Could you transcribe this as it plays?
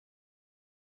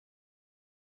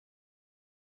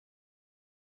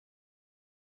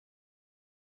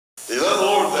Do you love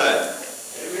the Lord today?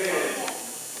 Amen.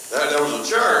 There was a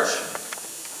church.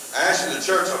 Actually, the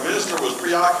church, our minister was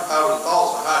preoccupied with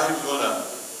thoughts of how he was going to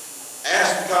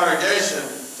ask the congregation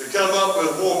to come up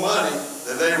with more money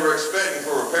than they were expecting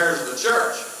for repairs of the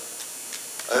church.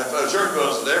 And for the church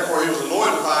building. Therefore, he was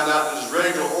annoyed to find out that his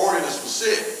regular organist was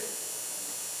sick.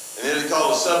 And then he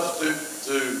called a substitute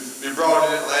to be brought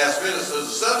in at the last minute. So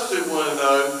the substitute wanted to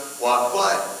know what to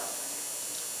play.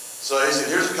 So he said,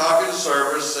 here's a copy of the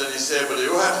service. And he said, but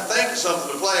you'll have to think of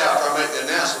something to play after I make the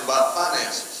announcement about the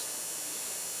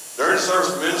finances. During the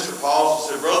service, the minister paused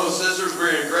and said, brothers and sisters,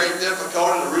 we're in great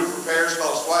difficulty. The roof repairs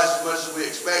cost twice as much as we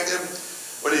expected.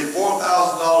 We need $4,000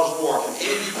 more. Can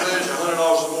any of you pledge $100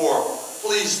 or more?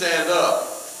 Please stand up.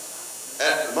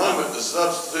 At the moment, the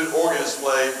substitute organist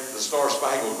played the Star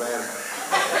Spangled Banner.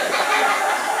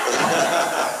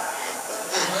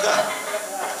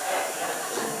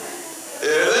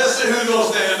 Yeah, let's see who's going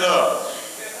to stand up.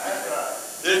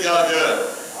 Did God good?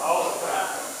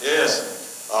 Yes.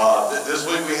 This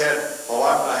week we had, my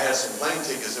wife and I had some plane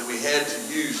tickets that we had to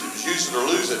use. It was use it or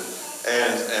lose it.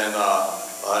 And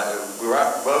we were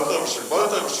both of us are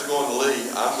going to Lee.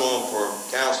 I'm going for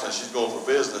counseling. She's going for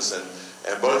business. And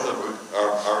both of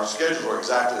our schedules are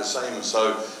exactly the same. And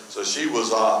so she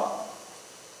was,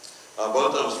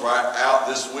 both of us were out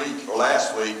this week or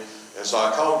last week. And so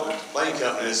I called the plane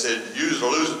company and said, use it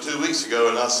or lose it 2 weeks ago.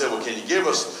 And I said, well, can you give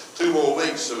us 2 more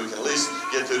weeks so we can at least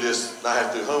get through this, not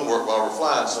have to do homework while we're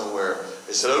flying somewhere?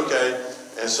 They said, okay.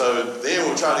 And so then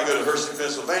we're trying to go to Hershey,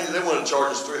 Pennsylvania. They wanted to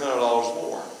charge us $300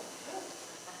 more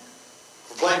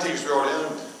for plane tickets we already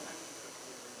owned.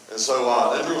 And so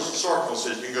they drew us a circle and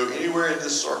said, you can go anywhere in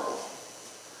this circle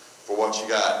for what you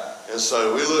got. And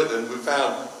so we looked and we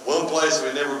found one place that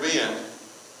we'd never been.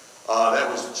 That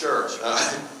was the church.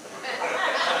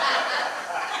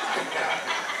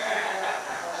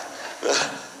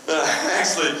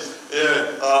 Actually,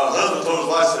 husband told his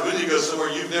wife, said, we need to go somewhere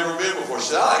you've never been before. She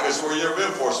said, I like to go somewhere you've never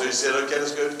been before. So he said, okay,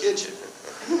 let's go to the kitchen.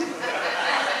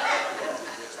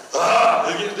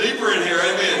 Let's get deeper in here,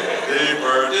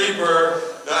 amen. Deeper.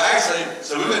 No, actually,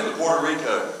 so we went to Puerto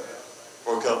Rico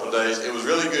for a couple of days. It was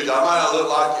really good. I might not look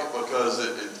like it because,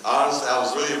 honestly, I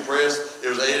was really impressed. It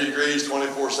was 80 degrees,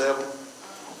 24/7.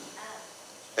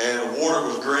 And the water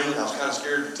was green. I was kind of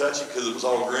scared to touch it because it was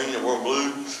all green. It wasn't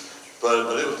blue.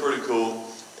 But it was pretty cool.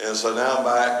 And so now I'm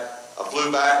back. I flew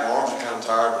back. My arms are kind of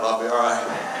tired, but I'll be all right.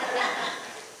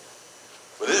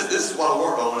 But this is what I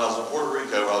worked on when I was in Puerto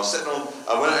Rico. I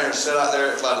went out there and sat out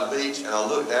there by the beach, and I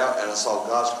looked out and I saw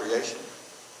God's creation.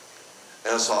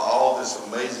 And I saw all this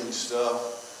amazing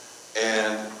stuff.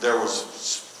 And there was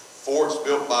forts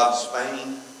built by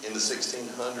Spain in the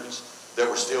 1600s that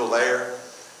were still there.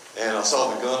 And I saw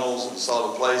the gunnels and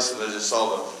saw the place, and I just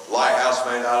saw the lighthouse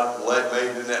made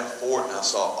in that fort, and I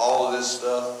saw all of this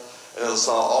stuff. And I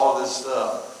saw all of this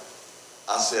stuff.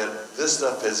 I said, this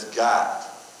stuff has got,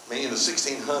 in the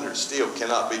 1600s still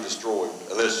cannot be destroyed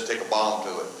unless you take a bomb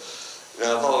to it. And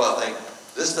I thought about thinking,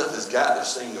 this stuff has got to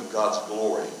sing of God's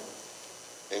glory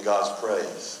and God's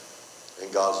praise and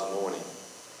God's anointing.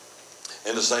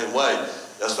 In the same way,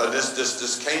 that's why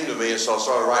this came to me, and so I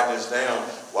started writing this down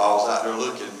while I was out there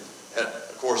looking at,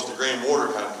 of course, the green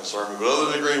water kind of concerned me. But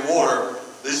other than green water,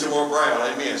 these are more brown,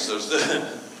 amen. So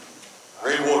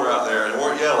green water out there, and they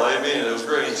weren't yellow, amen. It was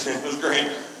green. It was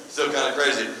green. Still kind of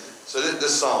crazy. So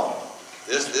this song,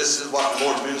 this is what the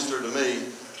Lord ministered to me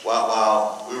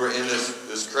while we were in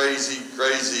this crazy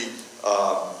place. Here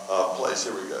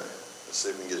we go. Let's see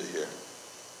if we can get it here.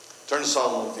 Turn to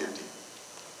Psalm 150.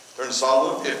 Turn to Psalm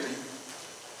 150.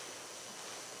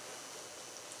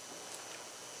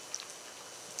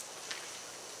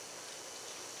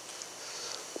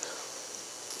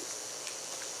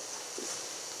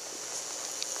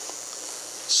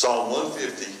 Psalm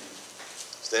 150.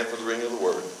 Stand for the reading of the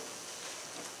word.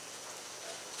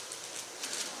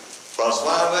 While I was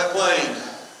flying that plane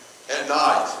at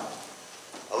night,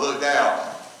 I looked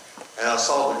out and I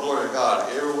saw the glory of God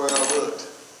everywhere I looked.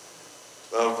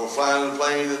 But if we're flying the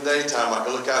plane in the daytime, I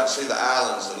could look out and see the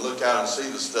islands and look out and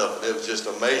see the stuff. And it was just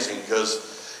amazing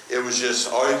because it was just,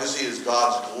 all you could see is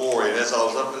God's glory. And as I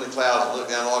was up in the clouds and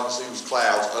looked down, all I could see was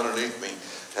clouds underneath me.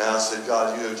 And I said,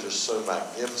 God, you are just so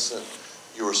magnificent.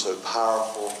 You are so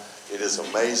powerful. It is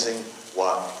amazing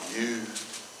what you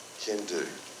can do.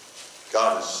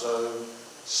 God is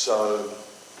so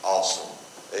awesome.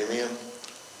 Amen.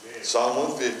 Amen. Psalm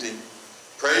 150.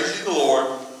 Praise ye the Lord.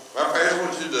 My prayer is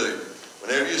what you do.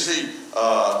 Whenever you see,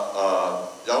 y'all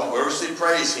ever see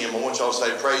praise him, I want y'all to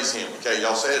say praise him. Okay,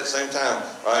 y'all say it at the same time,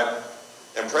 all right?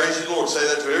 And praise ye the Lord. Say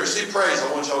that too. Whenever you see praise,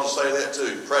 I want y'all to say that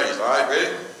too. Praise, all right?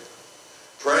 Ready?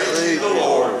 Praise ye the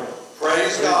Lord.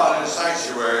 Praise God in His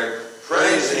sanctuary.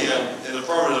 Praise Him in the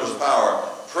firmament of His power.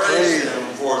 Praise Him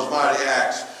for His mighty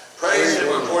acts. Praise Him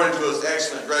according to His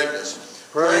excellent greatness.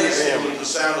 Praise Him with the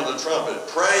sound of the trumpet.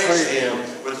 Praise Him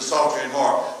with the psaltery and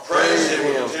harp. Praise Him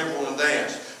with the timbrel and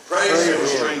dance. Praise Him with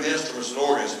stringed instruments and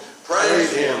organs.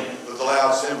 Praise Him with the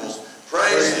loud cymbals.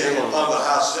 Praise Him upon the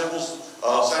high cymbals,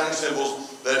 sounding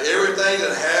cymbals, that everything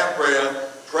that hath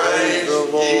breath, praise ye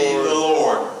the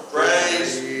Lord.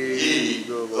 Praise ye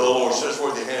the Lord. Stretch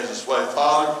forth your hands this way.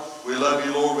 Father, we love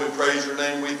you, Lord. We praise your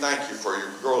name. We thank you for your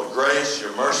grace,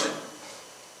 your mercy.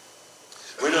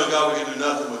 We know, God, we can do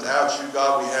nothing without you.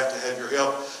 God, we have to have your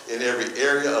help in every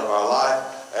area of our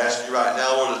life. I ask you right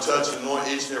now, Lord, to touch and anoint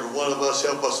each and every one of us.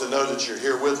 Help us to know that you're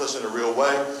here with us in a real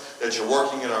way, that you're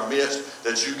working in our midst,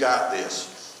 that you got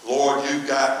this. Lord, you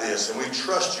got this, and we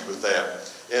trust you with that.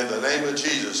 In the name of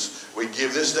Jesus, we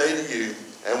give this day to you,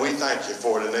 and we thank you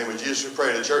for it. In the name of Jesus, we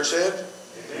pray. The church said,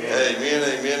 amen,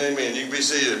 amen, amen, amen. You can be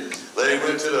seated. Lady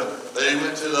went to the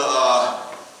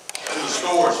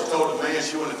store. She told the man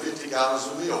she wanted 50 gallons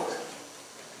of milk.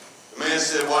 The man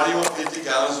said, why do you want 50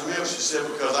 gallons of milk? She said,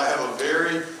 because I have a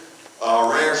very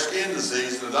rare skin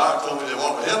disease, and the doctor told me that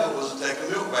what would help it was to take a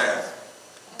milk bath.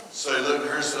 So he looked at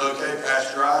her and said, okay,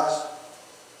 pasteurize.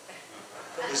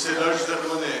 He said, no, she's up to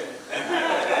my neck.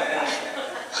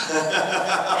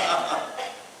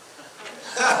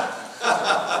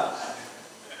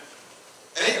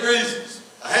 8 reasons.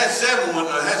 I had seven when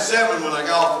I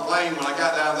got off the plane. When I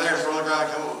got down there, so I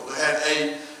had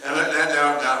 8. And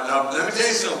now, let me tell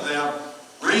you something now.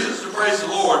 Reasons to praise the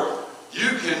Lord. You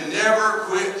can never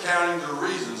quit counting the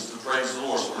reasons to praise the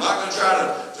Lord. So we're not going to try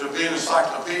to be an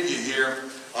encyclopedia here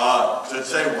to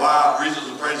say why reasons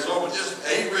to praise the Lord, but just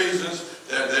 8 reasons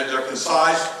that they're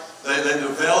concise. They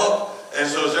develop, and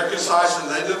so as they're concise and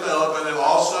they develop, and then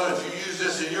also if you use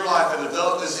this in your life and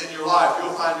develop this in your life,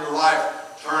 you'll find your life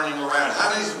turning around. How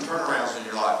many some turnarounds in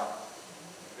your life?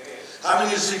 How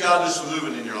many of you see God do some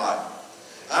moving in your life?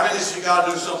 How many of you see God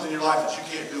do something in your life that you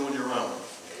can't do on your own?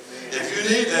 If you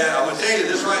need that, I'm going to tell you,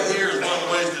 this right here is one of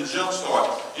the ways to jumpstart.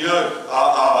 You know,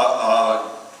 a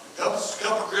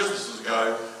couple Christmases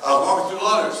ago, I was walking through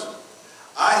Lowe's.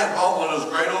 I had bought one of those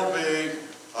great old big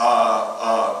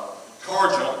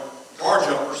car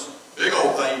jumpers, big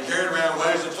old thing, you carry it around,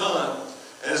 weighs a ton,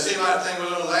 and it seemed like the thing was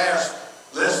going to last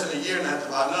less than a year and I had to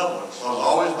buy another one. So I was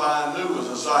always buying new ones,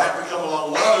 and so I had to come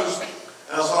along Lowe's,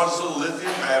 and I saw this little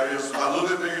lithium battery. It was about a little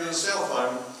bit bigger than a cell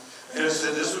phone, and it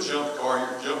said this will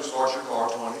jumpstart your car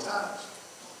 20 times.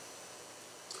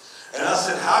 And I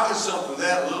said, how can something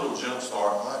that little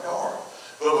jumpstart my car?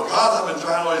 But because I've been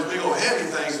trying all these big old heavy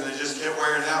things and they just kept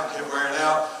wearing out,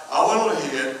 I went on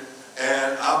ahead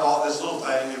and I bought this little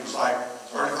thing. It was like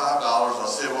 $35. I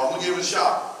said, well, I'm going to give it a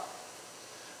shot.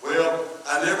 Well,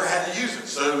 I never had to use it,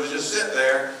 so it was just sitting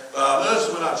there. But I noticed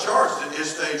when I charged it, it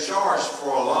stayed charged for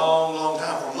a long, long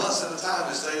time. For months at a time,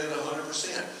 it stayed at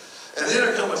 100%. And then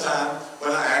there came a time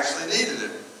when I actually needed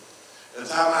it. And the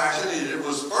time I actually needed it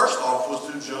was, first off, was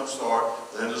to jumpstart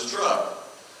Linda's truck.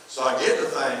 So I get the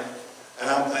thing, and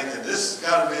I'm thinking, this has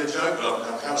got to be a joke, but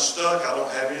I'm kind of stuck. I don't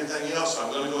have anything else, so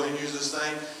I'm going to go ahead and use this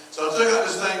thing. So I took out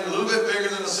this thing a little bit bigger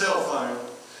than a cell phone,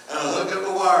 and I hooked up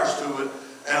the wires to it,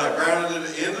 and I grounded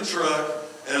it in the truck,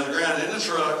 and as I grounded it in the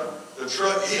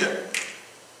truck hit.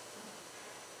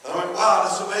 I went, wow,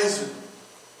 that's amazing.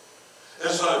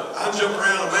 And so I'm jumping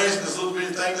around amazed at this little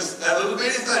bitty thing, that little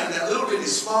bitty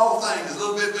small thing, this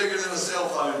little bit bigger than a cell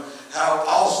phone, how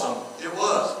awesome it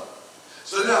was.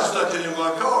 So then I stuck it in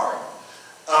my car.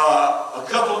 A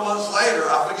couple of months later,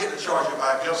 I forget to charge it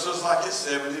back up, so it's like it's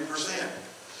 70%.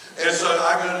 And so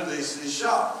I go to DC's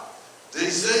shop.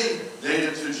 DC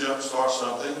needed to jumpstart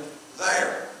something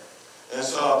there. And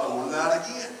so I pulled it out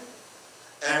again.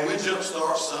 And we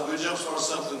jumpstart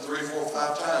something 3, 4,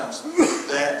 5 times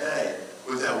that day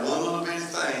with that one little bitty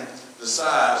thing the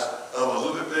size of a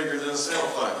little bit bigger than a cell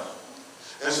phone.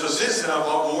 And so since then I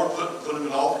bought more, put them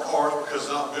in all the cars because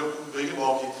they're not built big and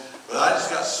bulky. But I just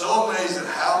got so amazed at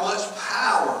how much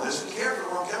power, listen carefully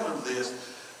where I'm coming to this,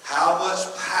 how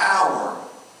much power,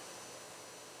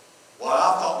 what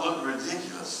I thought looked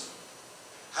ridiculous,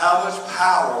 how much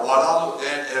power, what I looked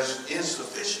at as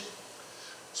insufficient,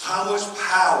 how much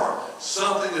power,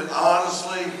 something that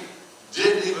honestly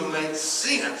didn't even make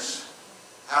sense,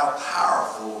 how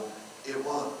powerful it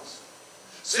was.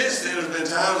 Since then, there's been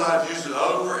times I've used it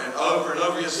over and over and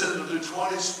over. You said it'll do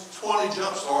 20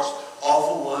 jump starts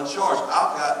off of one charge.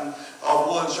 I've gotten off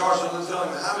one charge. So I'm telling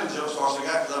you how many jump starts I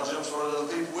got because I've jump started other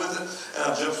people with it and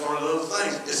I've jump started other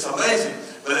things. It's amazing.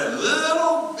 But that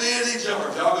little bitty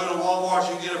jumper, if y'all go to Walmart,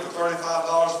 you can get it for $35,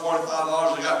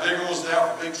 $45. They got bigger ones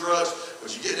out for big trucks,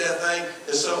 but you get that thing,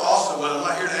 it's so awesome. But I'm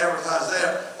not here to advertise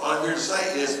that. What I'm here to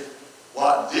say is,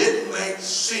 what didn't make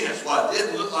sense, what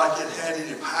didn't look like it had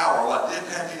any power, what didn't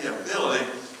have any ability,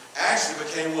 actually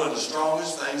became one of the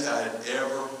strongest things I had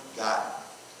ever gotten.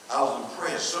 I was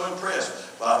impressed, so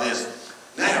impressed by this.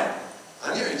 Now,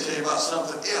 I'm here to tell you about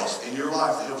something else in your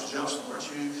life that helps jumpstart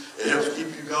you. It helps keep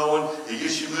you going. It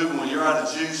gets you moving when you're out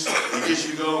of juice. It gets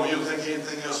you going when you don't think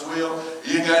anything else will.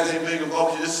 You ain't got anything big and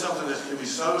bulky. This is something that can be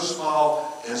so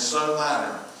small and so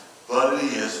minor, but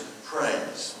it is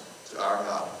praise to our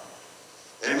God.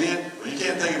 Amen? When you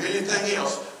can't think of anything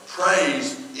else,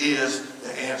 praise is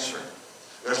the answer.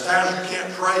 There's times you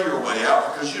can't pray your way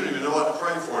out because you don't even know what to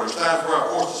pray for. There's times where, of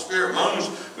course, the Spirit moans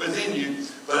within you,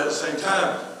 but at the same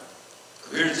time,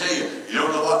 I'm here to tell you, you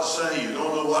don't know what to say, you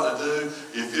don't know what to do,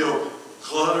 you feel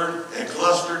cluttered and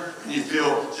clustered, and you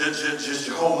feel just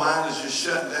your whole mind is just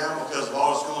shutting down because of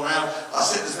all that's going around. I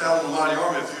said this down in the Mighty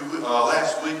Army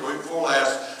last week or week before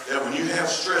last, that when you have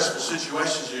stressful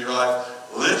situations in your life,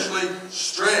 literally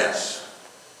stress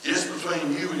gets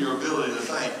between you and your ability to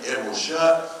think. It will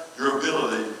shut your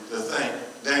ability to think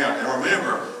down. And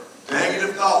remember,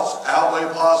 negative thoughts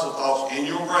outweigh positive thoughts in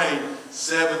your brain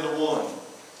 7-to-1.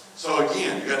 So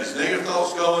again, you got these negative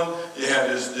thoughts going, you have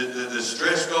this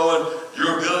stress going,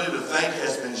 your ability to think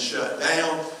has been shut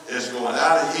down, it's going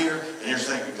out of here, and you're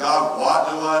thinking, God, what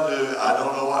do? I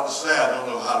don't know what to say, I don't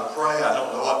know how to pray, I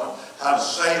don't know how to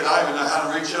say it, I don't even know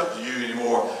how to reach up to you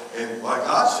anymore. And what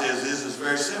God says is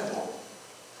very simple,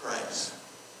 praise.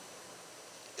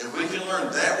 If we can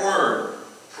learn that word,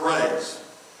 praise.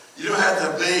 You don't have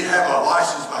to have a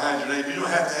license behind your name. You don't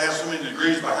have to have so many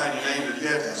degrees behind your name that you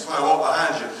have to have somebody walk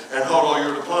behind you and hold all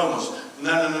your diplomas.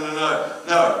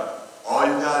 No. All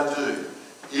you've got to do,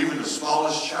 even the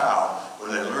smallest child, when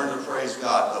they learn to praise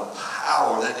God, the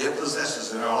power that it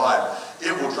possesses in our life,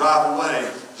 it will drive away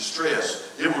the stress.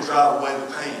 It will drive away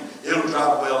the pain. It will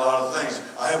drive away a lot of things.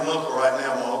 I have an uncle right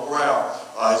now, my Uncle Ralph.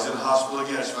 He's in the hospital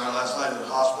again. I was found last night in the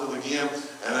hospital again.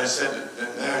 And they said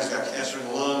that now he's got cancer in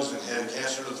the lungs and had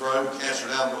cancer in the throat, cancer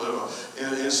down below,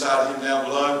 inside of him down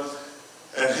below.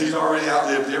 And he's already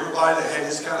outlived everybody that had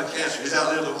this kind of cancer. He's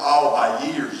outlived them all by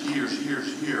years.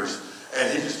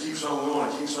 And he just keeps on going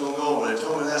and keeps on going. But they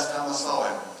told me last time I saw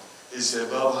him, he said,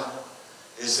 Bubba,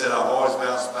 he said, I've always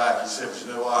bounced back. He said, but you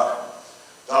know what?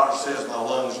 Doctor says my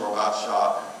lungs are about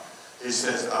shot. He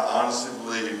says, I honestly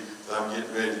believe that I'm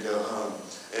getting ready to go home.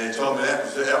 And he told me that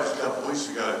was a couple of weeks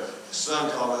ago. His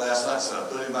son called me last night and said, I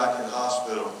put him back in the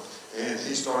hospital. And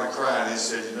he started crying. He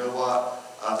said, you know what?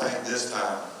 I think this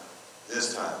time,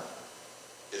 it's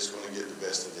going to get the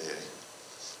best of Daddy.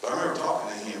 But I remember talking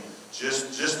to him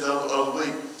just the other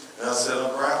week. And I said,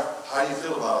 Uncle Ralph, how do you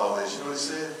feel about all this? You know what he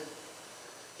said?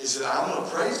 He said, I'm going to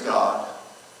praise God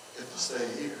if I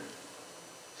stay here.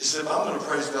 He said, but I'm going to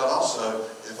praise God also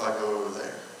if I go over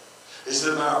there. He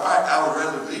said, matter of fact, I would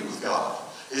rather be with God.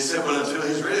 He said, but until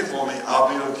he's ready for me, I'll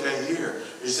be okay here.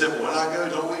 He said, but when I go,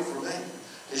 don't wait for me.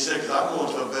 He said, because I'm going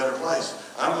to a better place.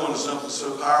 I'm going to something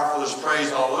so powerful, there's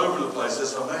praise all over the place.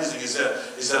 It's amazing. He said,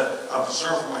 I'm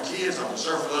concerned for my kids. I'm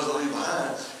concerned for those I leave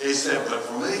behind. He said, but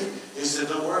for me, he said,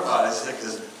 don't worry about it. He said,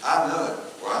 because I know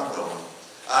where I'm going.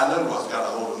 I know what's got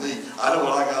a hold of me. I know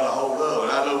what I got a hold of,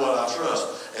 and I know what I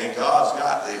trust. And God's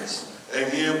got this.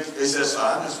 Amen. He says, so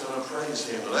I'm just going to praise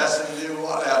him. The last thing we did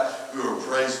was we were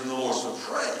praising the Lord. So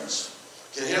praise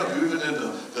can help you even in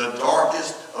the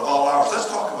darkest of all hours. Let's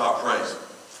talk about praise.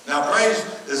 Now, praise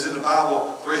is in the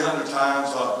Bible 300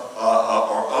 times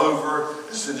or over.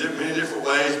 It's in many different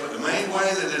ways. But the main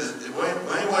way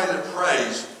that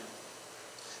praise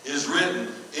is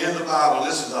written in the Bible,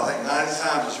 this is, I think, 90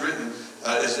 times it's written.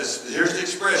 Here's the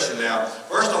expression now.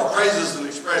 First off, praise is an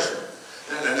expression.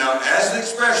 Now, as an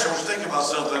expression, I was thinking about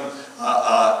something.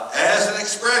 As an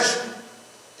expression,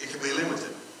 it can be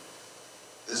limited.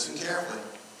 Listen carefully.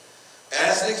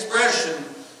 As an expression,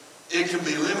 it can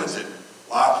be limited.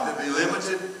 Why can it be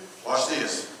limited? Watch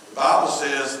this. The Bible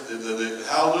says that the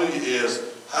hallelujah is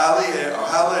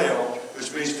hallel,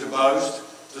 which means to boast,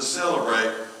 to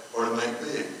celebrate, or to make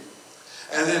big.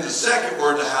 And then the second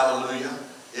word to hallelujah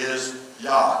is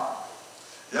Yah.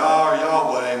 Yah or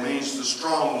Yahweh means the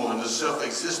strong one, the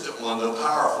self-existent one, the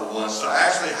powerful one. So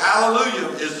actually, hallelujah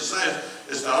is the same.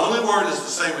 It's the only word that's the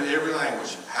same in every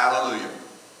language. Hallelujah.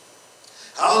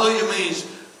 Hallelujah means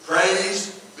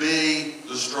praise be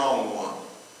the strong one.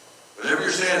 Whenever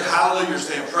you're saying hallelujah, you're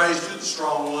saying praise to the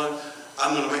strong one.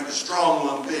 I'm going to make the strong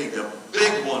one big. The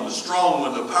big one, the strong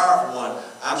one, the powerful one.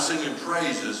 I'm singing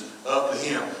praises up to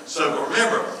him. So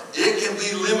remember, it can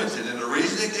be limited. And the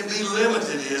reason it can be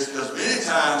limited is because many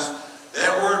times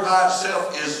that word by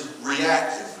itself is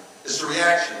reactive. It's a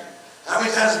reaction. How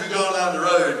many times have you gone down the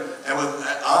road and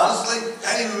honestly,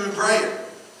 hadn't even been praying,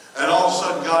 and all of a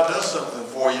sudden God does something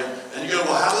for you, and you go,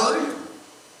 well, hallelujah.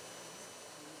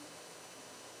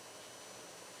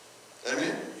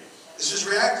 Amen? It's just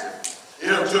reactive. You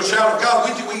know, to a child of God,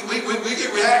 we get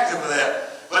reactive to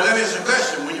that. But let me ask you a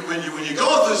question. When you're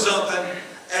going through something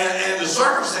and the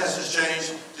circumstances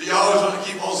change, do you always want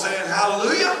to keep on saying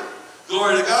hallelujah?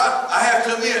 Glory to God? I have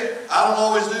to admit, I don't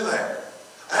always do that.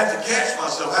 I have to catch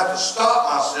myself. I have to stop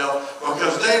myself,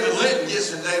 because David Linton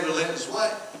gets in David Linton's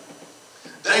way.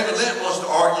 David Linton wants to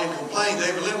argue and complain.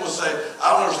 David Linton will say,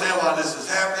 I don't understand why this is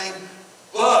happening.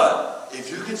 But if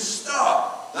you can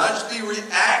stop, not just be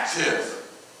reactive,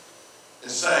 and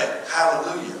say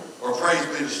hallelujah or praise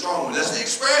be the strong one. That's the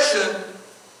expression.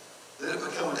 Let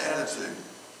it become an attitude.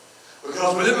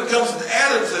 Because when it becomes an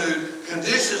attitude,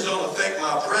 conditions don't affect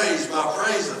my praise. My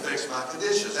praise affects my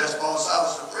conditions. That's Paul and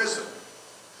Silas in prison.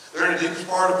 They're in the deepest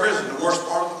part of prison, the worst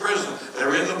part of the prison. They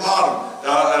were in the bottom.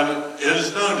 And it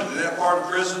is known that in that part of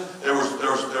prison, there was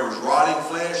rotting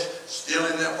flesh. Still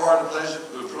in that part of the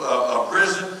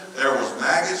prison, there was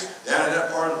maggots. Down in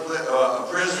that part of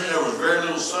the prison, there was very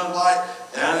little sunlight.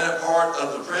 Down in that part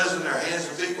of the prison, their hands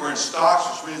and feet were in stocks,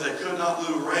 which means they could not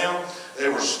move around. They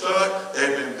were stuck.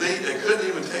 They had been beat. They couldn't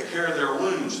even take care of their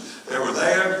wounds. They were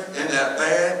there in that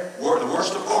bad, the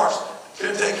worst of parts.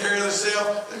 Couldn't take care of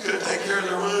themselves. They couldn't take care of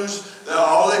their wounds. Now,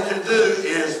 all they could do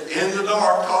is, in the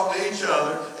dark, talk to each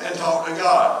other and talk to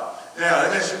God. Now, let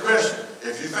me ask you a question.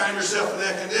 If you found yourself in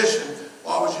that condition,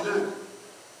 what would you do?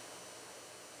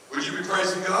 Would you be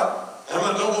praising God?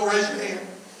 Don't raise your hand.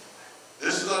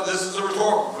 This is a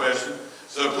rhetorical question.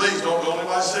 So please don't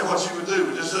anybody say what you would do.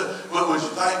 But just would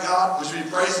you thank God? Would you be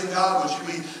praising God? Would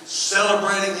you be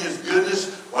celebrating His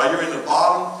goodness while you're in the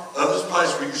bottom of this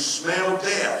place where you smell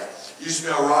death? You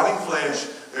smell rotting flesh.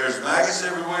 There's maggots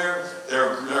everywhere. They're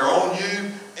on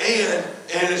you. And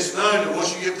it's known that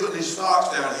once you get put in these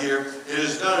stocks down here, it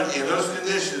is known in those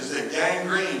conditions that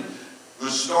gangrene will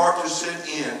start to set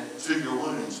in to your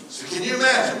wounds. So can you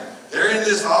imagine? They're in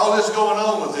this, all this going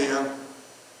on with them.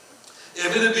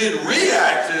 If it had been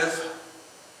reactive,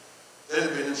 they'd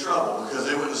have been in trouble because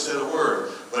they wouldn't have said a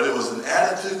word. But it was an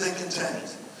attitude they contained.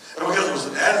 And because it was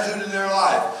an attitude in their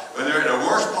life, when they're in their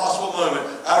worst possible moment,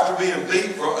 after being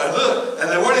beat, and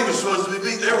they weren't even supposed to be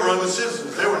beat, they were Roman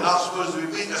citizens. They were not supposed to be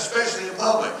beaten, especially in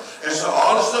public. And so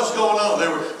all this stuff's going on.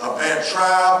 There were a bad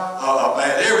trial, a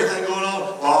bad everything going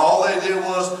on, while all they did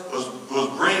was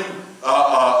bring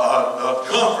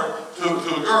comfort to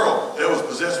a girl that was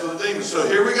possessed with a demon. So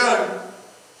here we go.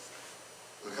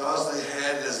 Because they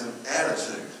had it as an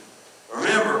attitude.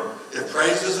 Remember, if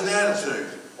praise is an attitude,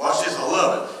 watch this, I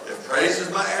love it. If praise is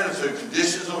my attitude,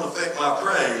 conditions don't affect my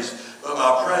praise, but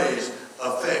my praise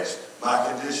affects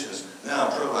my conditions. Now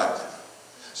I'm proactive.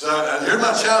 So here's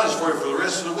my challenge for you for the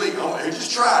rest of the week.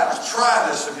 Just try it. Just try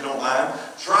this if you don't mind.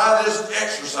 Try this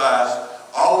exercise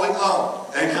all week long.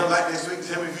 And come back next week and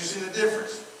tell me if you've seen a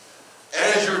difference.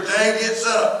 As your day gets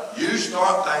up, you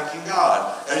start thanking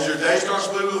God. As your day starts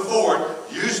moving forward,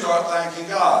 you start thanking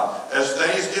God. As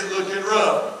things get looking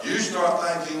rough, you start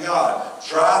thanking God.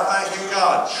 Try thanking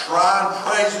God. Try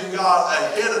praising God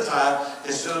ahead of time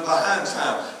instead of behind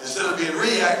time. Instead of being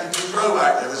reactive, be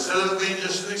proactive. Instead of being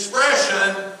just an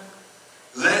expression,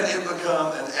 let it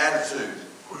become an attitude.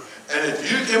 And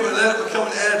if you can let it become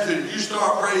an attitude, you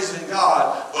start praising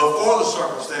God before the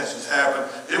circumstances happen.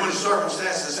 Then when the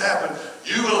circumstances happen,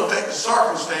 you will affect the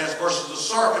circumstance versus the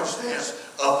circumstance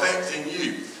affecting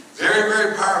you. Very,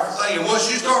 very powerful thing. And once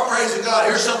you start praising God,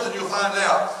 here's something you'll find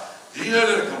out. Do you know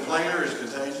that a complainer is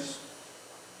contagious?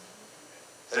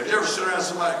 Have you ever sit around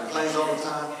somebody that complains all the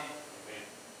time?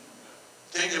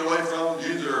 Can't get away from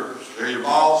them. Either they're your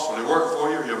boss, or they work for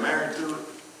you, or you're married to it.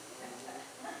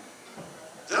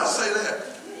 Did I say that?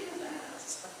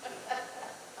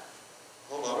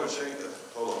 Hold on, I'm going to change that.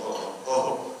 Hold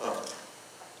on.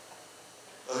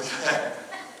 Okay.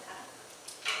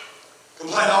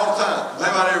 Complain all the time.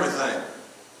 Complain about everything.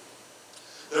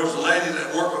 There was a lady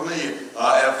that worked with me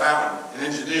at Fountain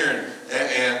in engineering,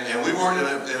 and we worked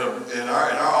in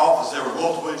our office. There were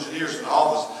multiple engineers in the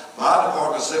office. My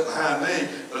department sat behind me,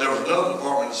 but there was another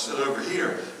department that stood over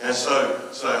here. And so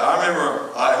I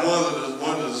remember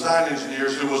one of the design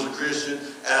engineers who was a Christian,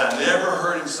 and I never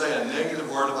heard him say a negative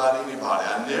word about anybody.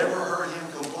 I never heard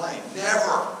him complain.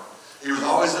 Never. He was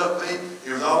always upbeat.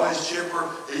 He was always chipper.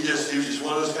 He was just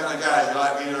one of those kind of guys you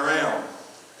like being around.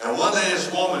 And one day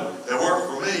this woman that worked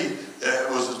for me that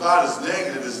was about as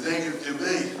negative can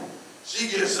be. She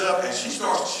gets up and she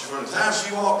starts, from the time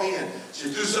she walked in, she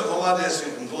threw something on my desk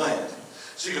and complained.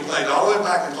 She complained all the way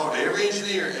back and talked to every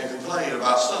engineer and complained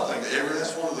about something to every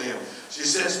last one of them. She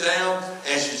sits down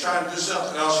and she's trying to do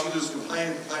something, and all she does is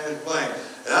complain.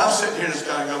 And I'm sitting here just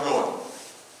kind of going.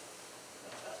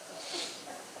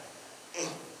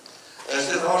 And I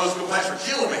said, all those complaints are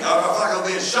killing me. I feel like I'm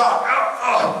being shot.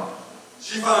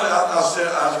 She finally,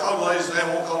 I called the lady's name,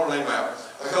 I won't call her name out.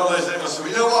 I called the lady's name, I said, well,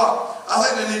 you know what? I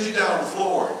think they need you down on the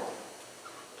floor.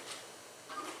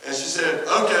 And she said,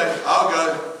 okay, I'll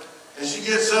go. And she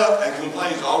gets up and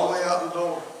complains all the way out the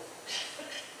door.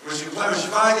 When she finally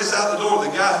gets out the door, the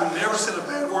guy who never said a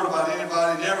bad word about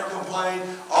anybody, never complained,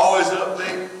 always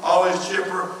upbeat, always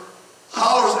chipper,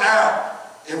 hollers out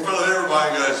in front of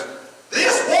everybody and goes,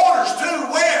 this water's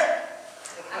too wet.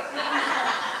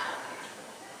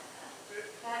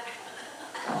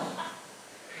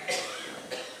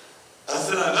 I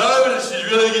said, I know that she's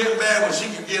really getting bad when she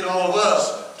can get all of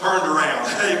us turned around.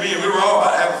 Amen. We were all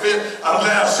about to have a fit. I'm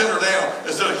glad I sent her down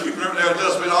instead of keeping her there with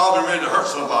us. We'd all been ready to hurt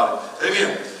somebody.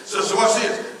 Amen. So watch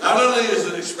this. Not only is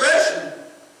it an expression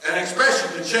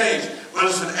can change, but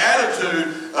it's an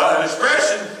attitude. An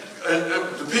expression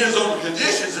depends on the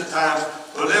conditions at times.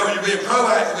 But then when you're being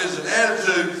proactive, it's an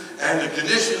attitude, and the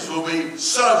conditions will be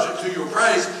subject to your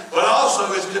praise, but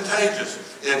also it's contagious.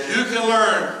 If you can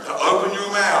learn to open your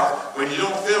mouth when you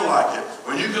don't feel like it,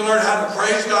 when you can learn how to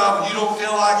praise God when you don't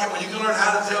feel like it, when you can learn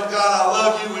how to tell God I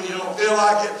love you when you don't feel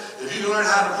like it, if you can learn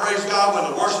how to praise God when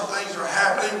the worst of things are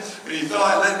happening, when you feel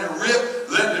like letting it rip,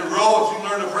 letting it roll, if you can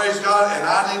learn to praise God, and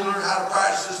I need to learn how to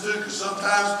practice this too, because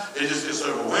sometimes it just gets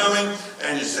overwhelming,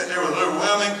 and you're sitting there with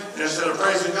overwhelming, and instead of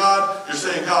praising God, you're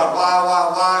saying, God,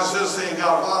 why? Instead of saying,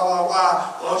 God, why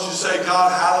don't you say, God,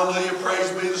 hallelujah, praise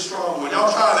be the strong one.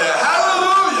 Y'all try that.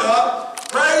 Hallelujah,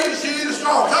 praise ye the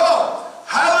strong. Come on.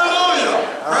 Hallelujah,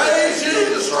 praise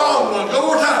ye the strong one. Go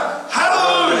one more time.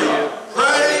 Hallelujah,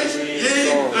 praise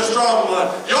ye the strong one.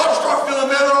 You ought to start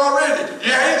feeling better already.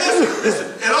 You hear this?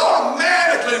 Listen, it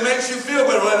automatically makes you feel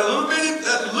better. That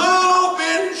little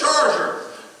bitty charger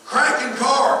cranking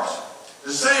cars.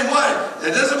 The same way.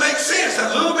 It doesn't make sense.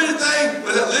 That little bitty thing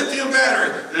with that lithium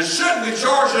battery, it shouldn't be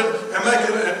charging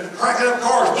and cranking up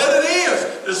cars, but it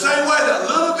is. The same way that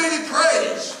little bitty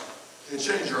praise can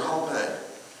change your whole day.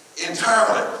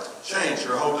 Entirely change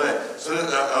your whole day. So I'm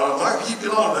not going to keep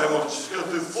you long today. I'm going to just go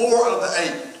through 4 of the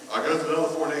 8. I'll go through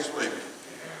another 4 next week.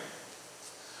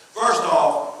 First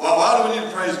off, why do we need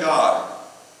to praise God?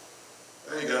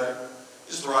 There you go.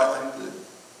 It's the right thing to do.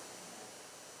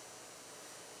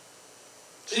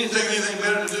 Can you think of anything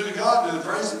better to do to God than to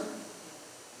praise Him?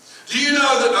 Do you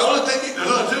know that there's only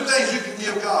 2 things you can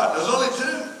give God? There's only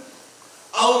 2.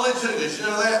 Only 2. Did you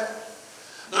know that?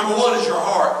 Number 1 is your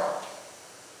heart.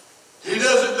 He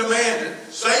doesn't demand it.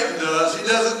 Satan does. He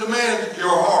doesn't demand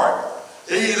your heart.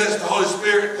 He lets the Holy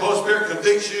Spirit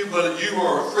convict you, but you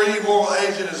are a free moral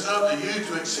agent. It's up to you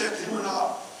to accept Him or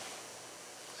not.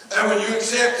 And when you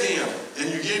accept Him, then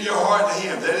you give your heart to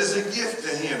Him. That is a gift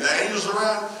to Him. The angels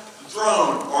around the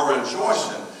throne are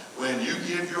rejoicing when you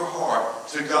give your heart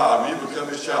to God, when you become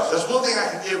His child. So that's one thing I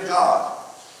can give God.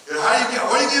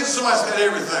 What do you give to somebody that's got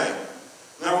everything?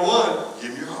 Number 1,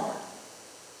 give your heart.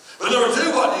 But number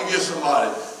 2, what do you give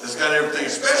somebody that's got everything?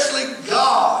 Especially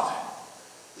God,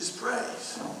 is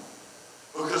praise.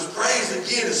 Because praise,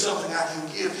 again, is something I can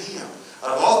give Him.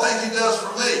 Out of all things He does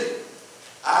for me,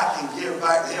 I can give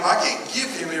back to Him. I can't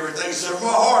give Him everything except for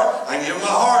my heart. I can give Him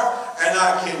my heart, and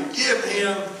I can give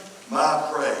Him my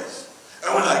praise.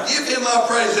 And when I give Him my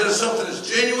praise, it is something that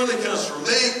genuinely comes from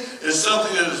me. It's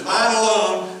something that is mine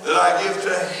alone, that I give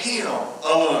to Him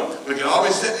alone. We can all be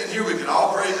sitting in here, we can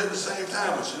all praise at the same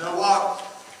time. But you know what?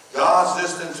 God's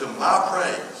listening to my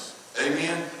praise.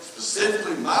 Amen.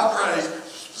 Specifically my praise,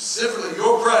 specifically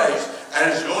your praise, and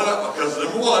it's going up because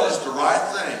number 1, it's the right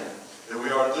thing that we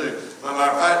are to do. As a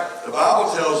matter of fact, the Bible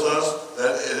tells us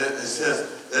that it says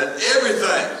that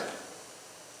everything,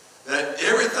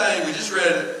 we just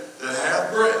read it, that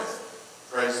hath breath,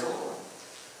 praise the Lord.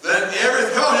 That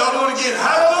everything, come on, y'all do it again.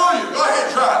 Hallelujah. Go ahead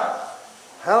and try it.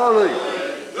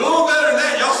 Hallelujah. Do a little better than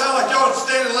that. Y'all sound like y'all are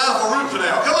standing in line for root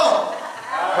canal. Come on.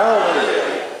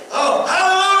 Hallelujah. Oh,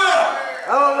 hallelujah.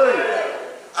 Hallelujah.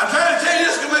 I'm trying to tell you,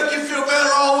 this is going to make you feel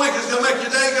better all week. It's going to make your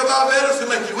day go by better. It's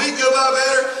going to make your week go by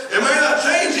better. It may not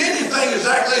change anything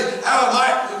exactly how it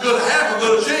might be going to happen,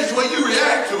 but it'll change the way you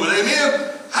react to it.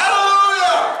 Amen?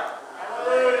 Hallelujah.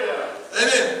 Hallelujah.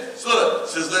 Amen. So look, it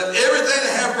says, let everything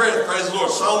that hath breath praise the Lord.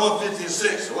 Psalm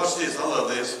 150:6. So watch this. I love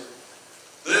this.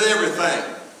 Let everything,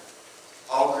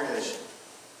 all creation.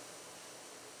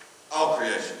 All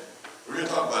creation. We're going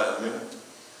to talk about it in a minute.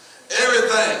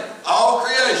 Everything, all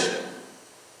creation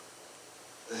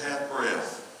that hath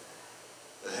breath,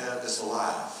 that that's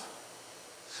alive.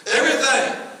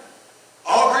 Everything,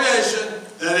 all creation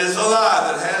that is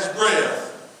alive, that has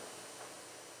breath,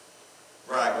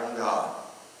 brag on God.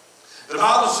 The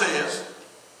Bible says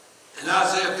in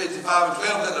Isaiah 55:12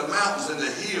 that the mountains and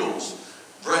the hills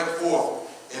break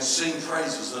forth and sing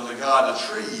praises unto God. The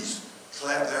trees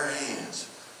clap their hands,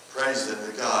 praise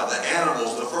unto God. The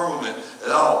animals, the firmament,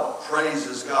 it all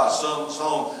praises God.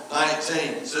 Psalm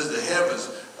 19 says the heavens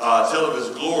tell of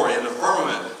his glory, and the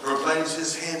firmament proclaims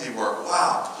his handiwork.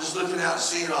 Wow, just looking out and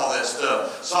seeing all that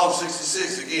stuff. Psalm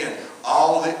 66 again,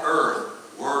 all the earth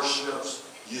worships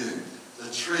you.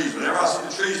 The trees, whenever I see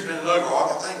the trees bending over, all I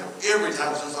can think of every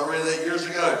time since I read that years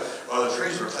ago, the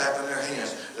trees are clapping their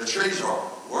hands. The trees are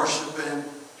worshiping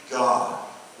God.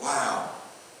 Wow.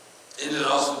 Isn't it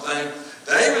awesome thing?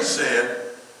 David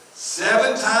said,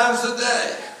 7 times a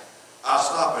day, I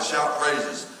stop and shout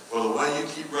praises for the way you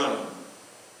keep running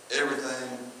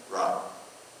everything right.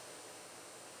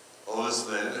 Oh, listen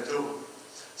to that. Isn't it cool?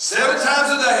 7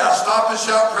 times a day, I stop and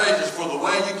shout praises for the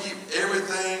way you keep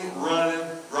everything running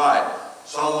right.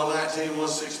 Psalm 119,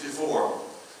 164.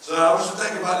 So I want you to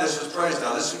think about this as praise.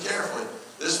 Now listen carefully.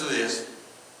 Listen to this.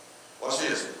 Watch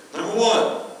this. Number 1,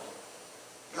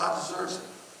 God deserves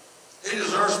it. He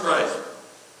deserves praise.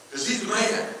 Because he's the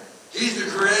man. He's the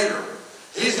creator.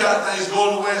 He's got things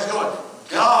going the way it's going.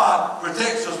 God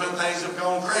protects us when things have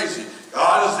gone crazy.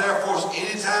 God is there for us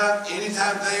anytime,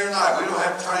 day or night. We don't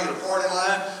have to try to get a party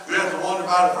line. We don't have to wonder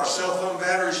about if our cell phone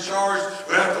battery's charged.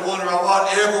 We don't have to wonder about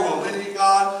whatever. When we need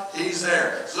God, he's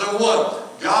there. So number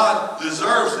 1, God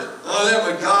deserves it. Not only that,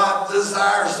 but God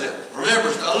desires it.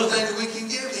 Remember, the only thing that we can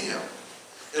give him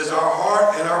is our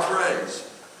heart and our praise.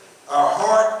 Our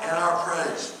heart and our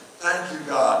praise. Thank you,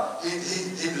 God. He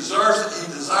deserves it.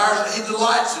 He desires it. He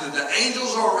delights in it. The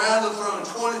angels are around the throne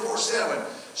 24/7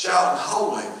 shouting,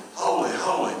 holy, holy,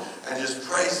 holy, and just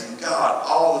praising God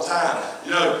all the time.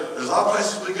 You know, there's a lot of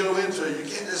places we go into, you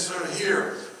can't necessarily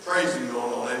hear praising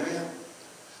going on. Amen?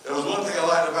 There was one thing I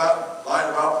liked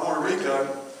about Puerto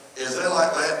Rico is they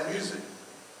like Latin music.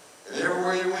 And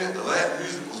everywhere you went, the Latin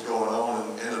music was going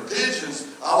on. And the pigeons,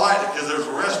 I liked it because there was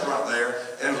a restaurant there,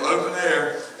 and it was open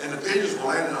air, and the pigeons were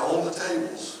landing on the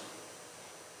tables.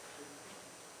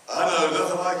 I know,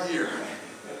 nothing like here.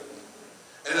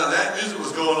 And now that music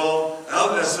was going on,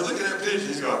 and I said, look at that pigeon.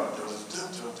 He's going,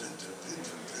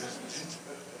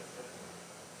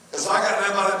 and so I got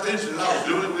down by that pigeon, and I was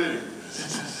doing it with him.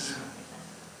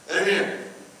 Amen.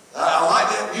 I like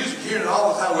that music, hearing it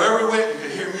all the time. Wherever we went, you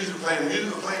could hear music playing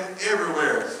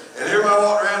everywhere. And everybody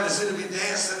walked around and seemed to be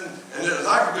dancing. And it was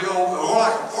like a big old, more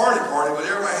like a party, but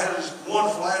everybody had this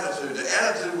wonderful attitude. The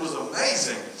attitude was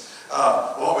amazing,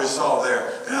 what we saw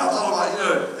there. And I thought about, you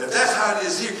know, if that's how it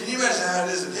is here, can you imagine how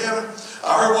it is in heaven?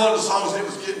 I heard one of the songs, it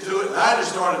was getting to it, and I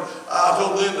just started, I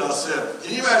told Linton, I said,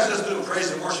 can you imagine us doing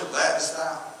praise and worship Latin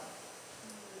style?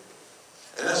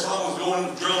 And that song was going,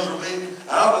 the drums were beating.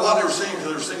 I don't know what they were singing because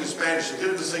they were singing Spanish. They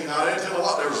could have been singing, I didn't tell them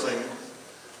what they were singing.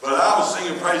 But I was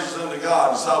singing praises unto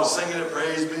God. And so I was singing it,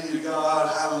 praise be to God,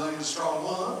 hallelujah, strong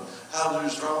one, hallelujah,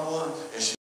 strong one. And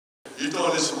she, you're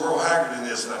throwing this some Merle Haggard in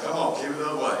this. Now come on, give it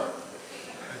away.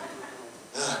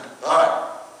 All right.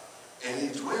 And he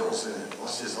dwells in it.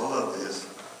 Watch this, I love this.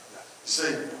 You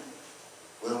see,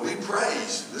 when we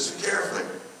praise, listen carefully.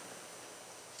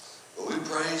 When we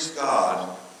praise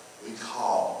God, we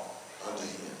call unto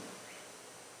him.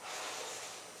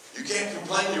 You can't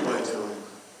complain your way to him,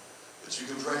 but you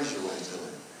can praise your way to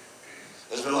him.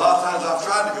 There's been a lot of times I've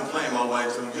tried to complain my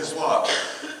way to him. Guess what?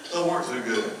 It don't work too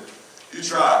good. You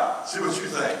try. See what you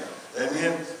think.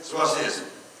 Amen? So watch this.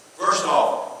 First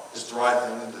off, it's the right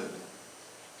thing to do.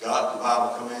 God, the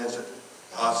Bible commands it.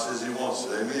 God says he wants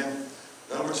it. Amen?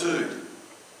 Number 2,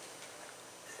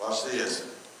 watch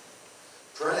this.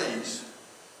 Praise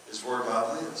is where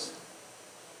God lives.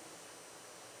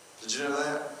 Did you know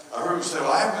that? I heard him say,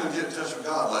 well, I haven't been able to get in touch with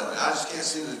God lately. I just can't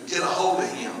seem to get a hold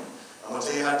of him. I'm going to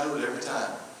tell you how to do it every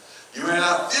time. You may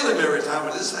not feel him every time,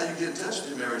 but this is how you get in touch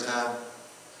with him every time.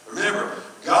 Remember,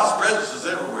 God's presence is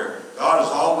everywhere. God is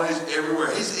always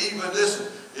everywhere. He's even, listen,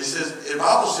 it says, the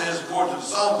Bible says, according to the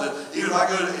Psalms, that even if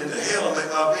I go into hell and make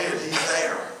my bed, he's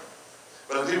there.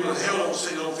 But the people in hell don't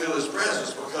feel his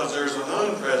presence because there's an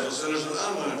unknown presence and there's an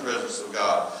unknown presence of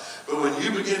God. But when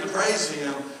you begin to praise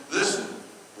him, listen,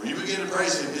 when you begin to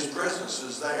praise him, his presence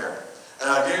is there. And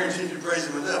I guarantee if you praise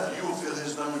him enough, you will feel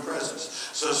his known presence.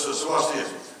 So watch this.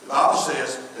 The Bible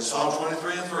says in Psalm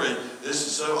 23:3, this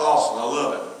is so awesome. I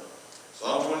love it.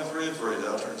 Psalm 23:3.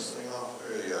 I'll turn this thing off.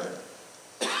 There you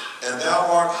go. And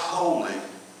thou art holy,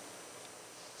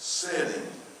 setting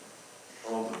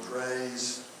on the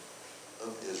praise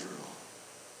of Israel.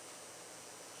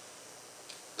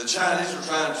 The Chinese were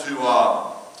trying to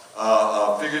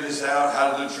figure this out,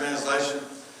 how to do translation.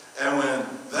 And when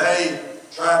they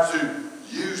tried to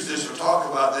use this or talk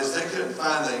about this, they couldn't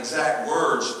find the exact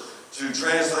words to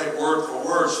translate word for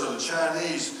word. So the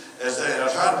Chinese, and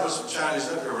I tried to put some Chinese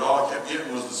up here, but all I kept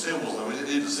getting was the symbols. And we didn't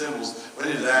need the symbols, we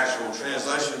needed the actual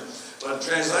translation. But the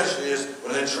translation is,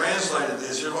 when they translated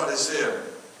this, here's what they said.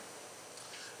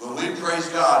 When we praise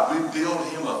God, we build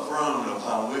him a throne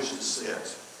upon which to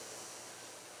sit.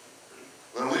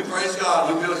 When we praise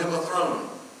God, we build him a throne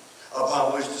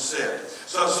upon which to sit.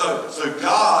 So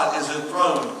God is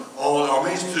enthroned on, or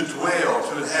means to dwell,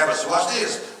 to inhabit. So watch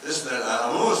this. Listen,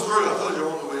 I'm almost through. I told you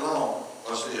I won't be long.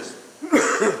 Watch this.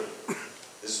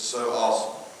 This is so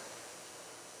awesome.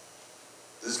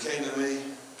 This came to me,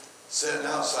 sitting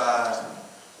outside,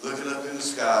 looking up in the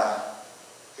sky,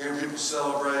 hearing people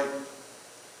celebrate,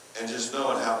 and just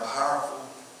knowing how powerful,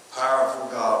 powerful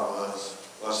God was.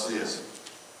 Watch this.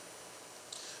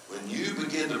 When you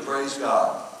begin to praise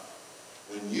God,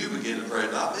 when you begin to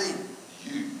pray, not me,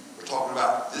 you. We're talking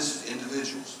about, this is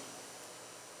individuals.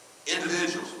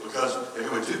 Individuals, because if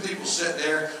there were two people sitting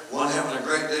there, one having a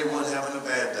great day, one having a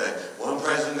bad day. One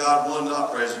praising God, one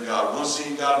not praising God. One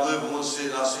seeing God live, and one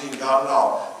not seeing God at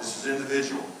all. This is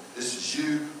individual. This is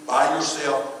you by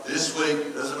yourself this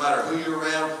week. Doesn't matter who you're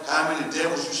around, how many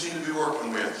devils you seem to be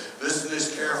working with. Listen to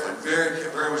this carefully, very,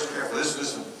 very much carefully.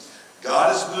 Listen.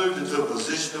 God has moved into a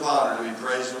position of honor to be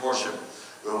praised and worshiped.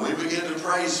 When we begin to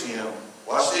praise him,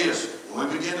 watch this. When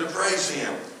we begin to praise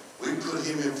him, we put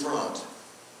him in front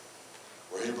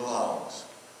where he belongs.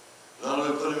 Not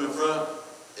only put him in front,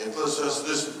 it puts us,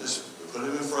 listen, we put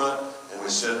him in front and we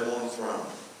set him on the throne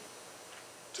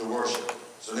to worship.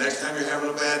 So next time you're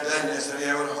having a bad day, next time you're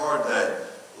having a hard day,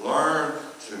 learn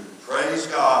to praise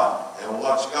God and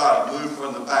watch God move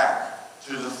from the back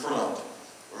to the front.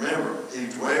 Remember, he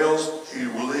dwells, he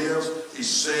lives, he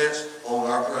sits on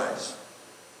our praise.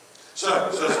 So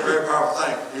it's a very powerful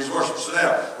thing. He's worship. So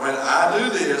now, when I do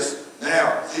this,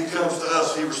 now he comes to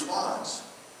us, he responds.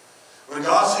 When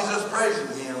God sees us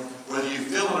praising him, whether you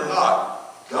feel it or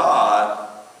not, God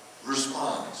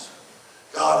responds.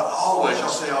 God always, I'll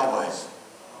say always.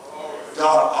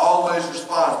 God always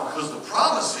responds, because the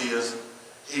promise is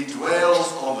he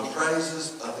dwells on the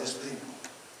praises of his people.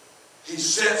 He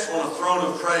sits on a throne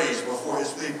of praise before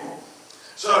his people.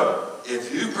 So,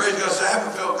 if you praise God, say, I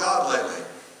haven't felt God lately,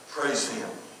 praise him.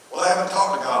 Well, I haven't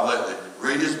talked to God lately.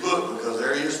 Read his book, because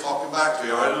there he is talking back to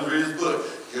you. All right, read his book.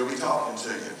 He'll be talking to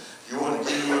you. You want to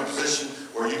get you in a position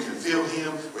where you can feel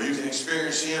him, where you can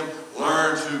experience him,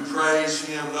 learn to praise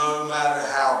him no matter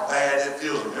how bad it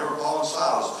feels. Remember Paul and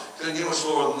Silas couldn't get much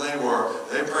lower than they were.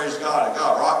 They praised God, and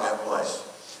God rocked that place.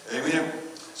 Amen.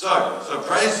 So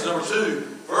praise is number two.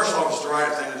 First off, it's the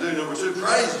right thing to do. Number two,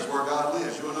 praise is where God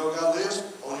lives. You want to know where God lives?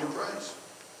 On your praise.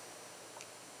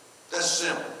 That's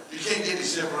simple. You can't get any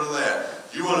simpler than that.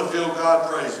 You want to feel God,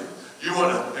 praise him. You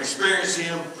want to experience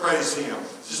him, praise him.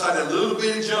 Just like that little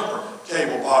bitty jumper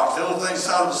cable box, the little thing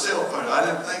inside of the cell phone. I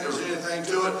didn't think there was anything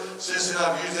to it. Since then,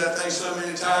 I've used that thing so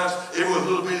many times, even with a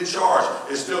little bitty charge.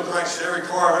 It still cranks every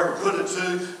car I've ever put it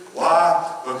to.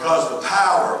 Why? Because the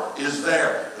power is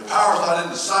there. The power is not in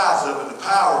the size of it. The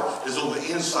power is on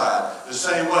the inside. The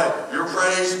same way, your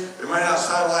praise, it may not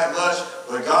sound like much,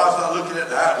 but God's not looking at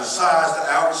the size,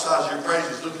 the outward size of your praise.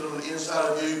 He's looking on the inside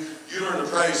of you. You learn to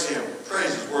praise him.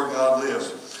 Praise is where God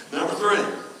lives. Number three.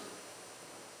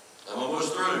 I'm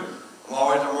almost through. I'm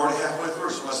already halfway through.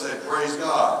 Somebody say, praise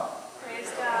God.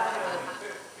 Praise God.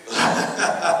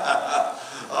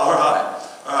 All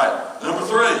right. Number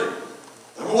three.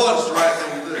 Number one is the right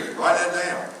thing to do. Write that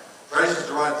down. Praise is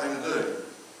the right thing to do.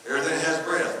 Everything has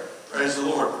breath. Praise the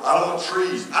Lord. I don't want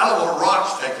trees. I don't want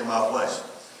rocks taking my place.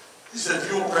 He said, if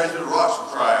you won't praise me, the rocks will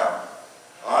cry out.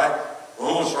 All right?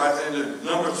 Well, it's the right thing to do.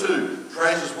 Number two,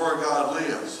 praise is where God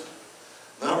lives.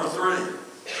 Number three,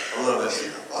 I love this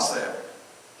here. What's that?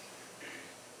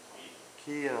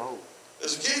 Key and hope.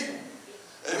 It's a key.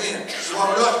 Amen. So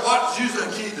what does using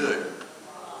a key do?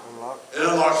 It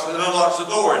unlocks the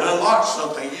door. It unlocks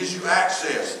something. It gives you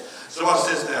access. So watch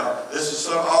this now. This is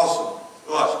so awesome.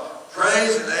 Watch.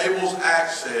 Praise enables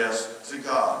access to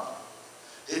God.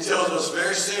 He tells us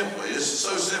very simply. This is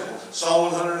so simple.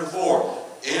 Psalm 104.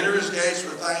 Enter his gates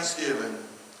with thanksgiving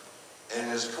and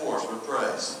his courts with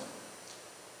praise.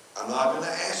 I'm not going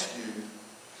to ask you,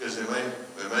 because it may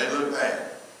look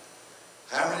bad.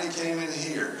 How many came in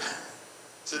here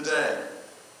today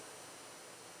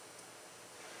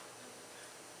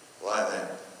like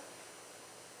that?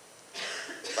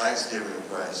 Thanksgiving and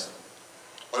praise.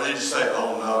 Or did you say,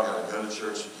 oh no, I got to go to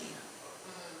church again?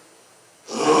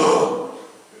 Oh,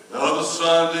 another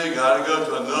Sunday, got to go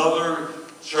to another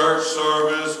church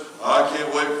service. I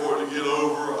can't wait for it to get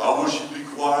over. I wish you'd be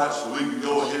quiet so we can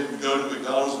go ahead and go to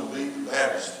McDonald's and beat the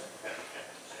Baptist.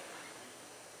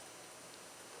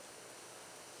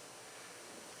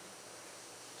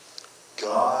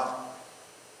 God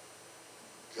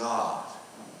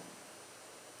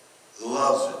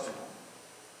loves it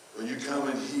when you come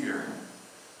in here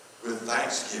with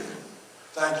thanksgiving.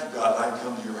 Thank you, God, that I can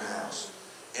come to your house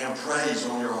and praise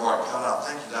on your heart. God, I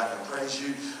thank you that I can praise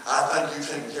you. I thank you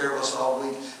for taking care of us all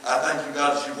week. I thank you,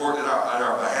 God, that you've worked on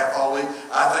our behalf all week.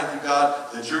 I thank you,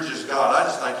 God, that you're just God. I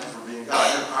just thank you for being God.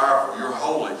 You're powerful. You're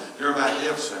holy. You're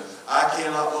magnificent. I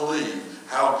cannot believe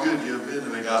how good you have been to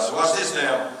me, God. So watch this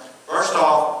now. First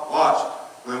off, watch.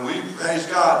 When we praise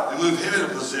God, we move him in a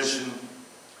position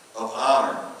of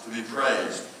honor to be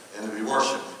praised and to be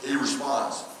worshiped. He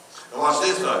responds. Now watch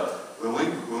this though.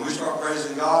 When we start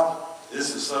praising God,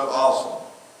 this is so awesome.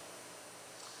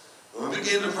 When we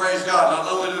begin to praise God,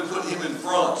 not only do we put him in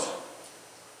front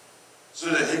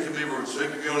so that he can be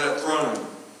on that throne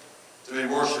to be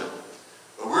worshipped,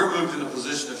 but we're moved in a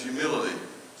position of humility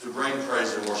to bring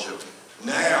praise and worship.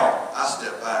 Now I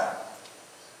step back.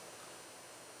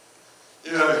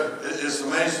 You know, it's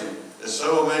amazing. It's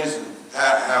so amazing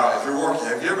how if you're working,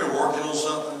 have you ever been working on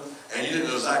something and you didn't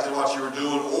know exactly what you were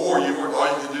doing, or you weren't all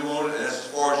you can do on it, and that's as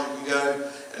far as you can go,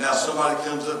 and now somebody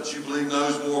comes up that you believe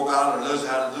knows more about it or knows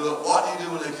how to do it. What do you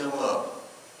do when they come up?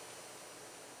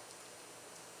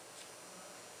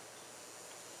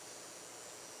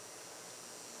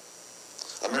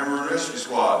 I remember in rescue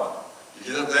squad.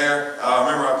 You get up there. I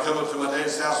remember I come up to my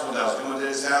daddy's house one day. I was coming to my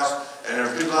daddy's house, and there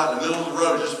were people out in the middle of the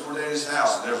road just before daddy's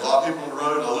house. And there was a lot of people on the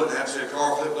road. I looked and I see a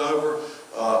car flipped over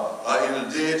in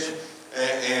a ditch.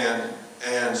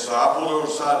 And so I pulled over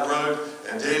to the side of the road,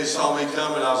 and Daddy saw me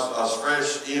coming. I was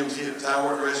fresh EMT at the time,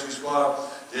 worked the rescue squad.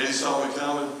 Daddy saw me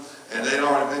coming, and they'd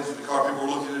already been to the car. People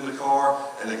were looking in the car,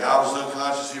 and the guy was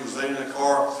unconscious. He was laying in the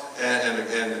car, and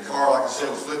the car, like I said,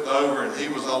 was flipped over, and he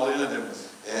was all in it.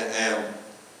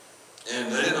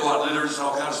 And they didn't know what to do. They were just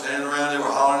all kind of standing around. They were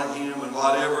hollering at him and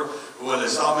whatever. But when they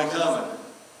saw me coming,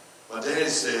 my daddy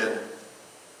said,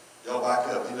 "Y'all back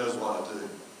up. He knows what to do."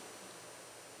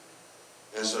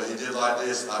 And so he did like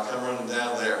this, and I come running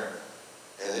down there,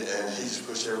 and he just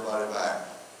pushed everybody back.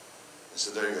 I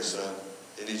said, "There you go, son.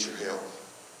 He needs your help."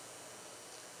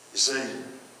 You see,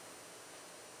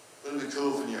 wouldn't it be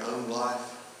cool if in your own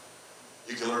life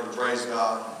you can learn to praise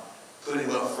God, put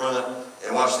him up front,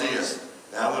 and watch this.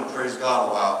 Now I'm going to praise God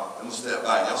a while. I'm going to step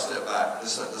back. Y'all step back.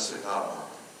 Let's let God work.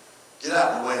 Get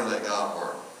out of the way and let God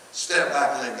work. Step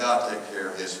back and let God take care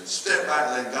of this. Step back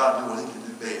and let God do what he can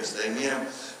do best. Amen.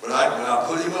 When I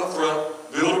put him up front,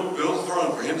 build a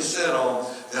throne for him to sit on,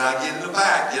 then I get in the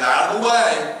back. Get out of the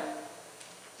way.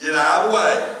 Get out of the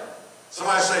way.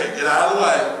 Somebody say it. Get out of the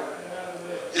way.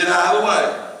 Get out of the way.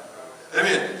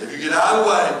 Amen. If you get out of the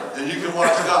way, then you can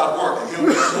watch God work and he'll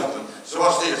do something. So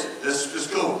watch this. This is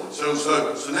cool. So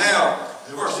now,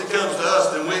 first he comes to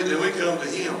us, then we come to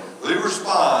him. We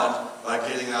respond by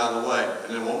getting out of the way.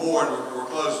 And then one more, and we're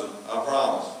closing. I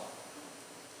promise.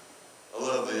 I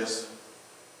love this.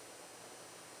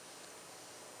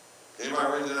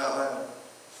 Anybody read it out loud?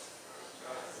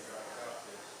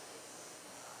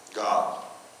 God.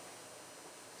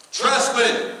 Trust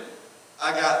me.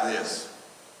 I got this.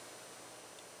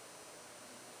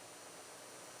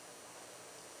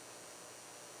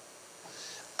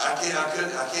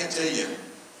 I can't tell you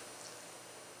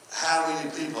how many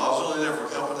people. I was only there for a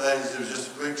couple of days. It was just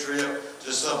a quick trip,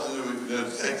 just something to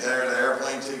take care of the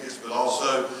airplane tickets, but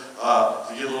also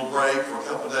to get a little break for a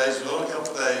couple of days. It was only a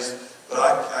couple of days, but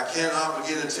I cannot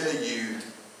begin to tell you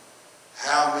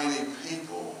how many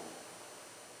people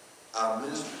I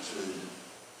ministered to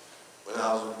when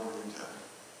I was in Puerto Rico.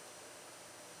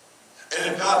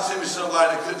 And if God sent me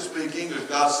somebody that couldn't speak English,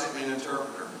 God sent me an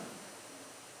interpreter.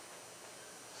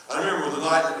 I remember the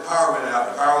night that the power went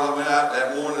out. The power went out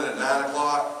that morning at 9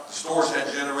 o'clock. The stores had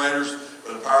generators,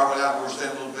 but the power went out. We were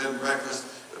staying a little bit in breakfast.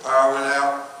 The power went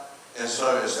out, and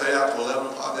so it stayed out till 11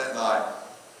 o'clock that night.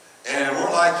 And it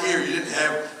weren't like here. You didn't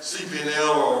have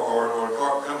CP&L or a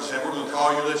car company saying, "We're going to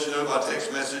call you, let you know by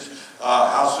text message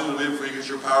how soon it'll be before you get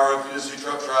your power up." You just see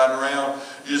trucks riding around.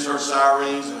 You just heard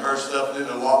sirens and heard stuff and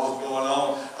didn't know what was going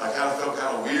on. I kind of felt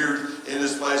kind of weird in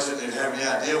this place and didn't have any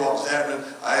idea what was happening.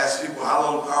 I asked people, "How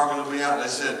long is the power going to be out?" And they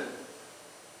said,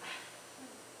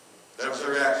 that was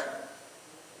their reaction.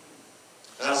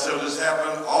 And I said, "Will this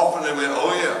happen often?" They went,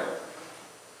 "Oh yeah."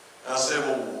 And I said,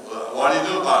 "Well, what do you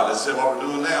do about it?" They said, "What we're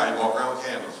doing now, you walk around with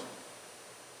candles."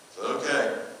 I said, "Okay."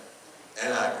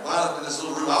 And I wound up in this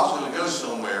little room. I was going to go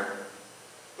somewhere,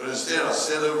 But instead, I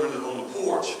sat over on the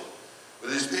porch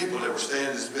with these people that were standing.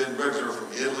 There's been regular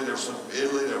from Italy. There was some from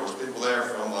Italy. There was people there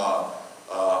from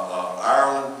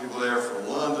Ireland. People there from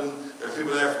London. There were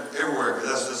people there from everywhere, because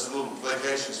that's just a little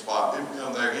vacation spot. People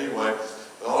come there anyway.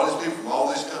 But all these people from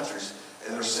all these countries,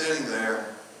 and they're sitting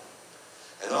there.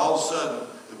 And all of a sudden,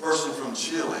 the person from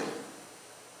Chile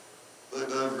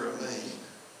looked over at me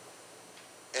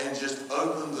and just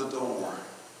opened the door.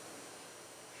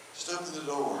 Just opened the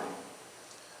door.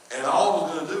 And all I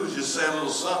was going to do was just say a little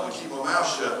something and keep my mouth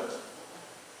shut.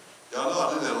 Y'all know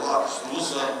I do that a lot, just a little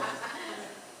something.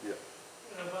 Yeah.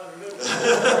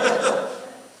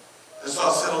 And so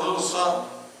I said a little something,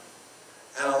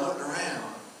 and I looked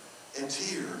around, and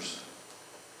tears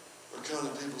were coming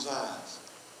to people's eyes.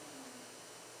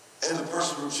 And the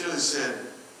person from Chile said,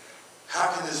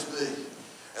 "How can this be?"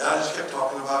 And I just kept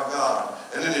talking about God.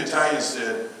 And then the Italian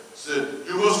said,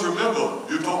 "You must remember,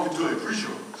 you're talking to a preacher."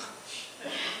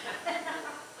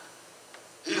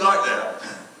 He liked that.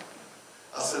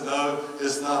 I said, "No,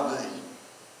 it's not me.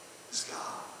 It's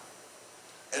God."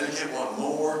 And it kept wanting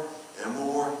more and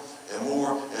more and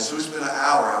more. And so we spent an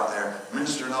hour out there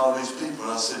ministering to all these people.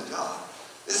 And I said, "God,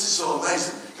 this is so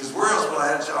amazing." Because where else would I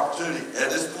have the opportunity at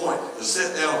this point to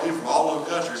sit down with people from all over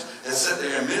countries and sit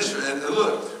there and minister? And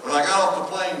look, when I got off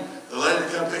the plane, the lady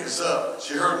that come pick us up,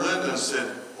 she heard Linton and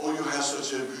said, "Oh, you have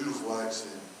such a beautiful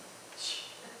accent."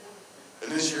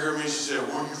 And then she heard me, she said,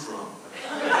 "Where are you from?"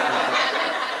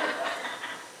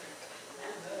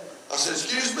 I said,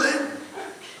 "Excuse me?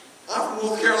 I'm from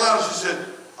North Carolina." She said,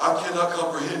 "I cannot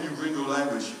comprehend your gringo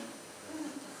language."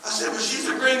 I said, "But she's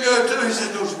a gringo too." He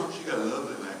said, "No, she got a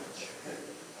lovely language.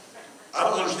 I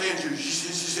don't understand you." She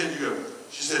said, "You go."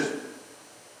 She said,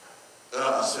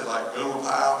 I said, "Like Gomer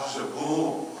Pyle." She said,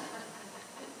 "Boom."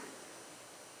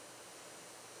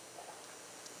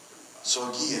 So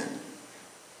again,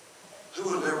 who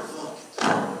would have ever thunk it?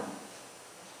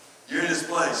 You're in this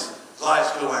place,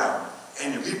 lights go out,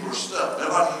 and your people are stuck.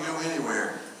 Nobody can go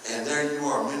anywhere. And there you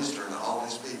are ministering to all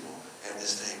these people at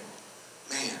this table.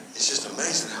 Man, it's just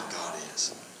amazing how God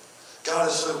is. God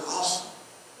is so awesome.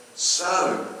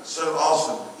 So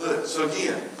awesome. Look, so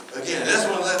again, that's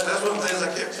one of the things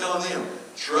I kept telling them.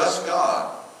 Trust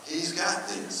God. He's got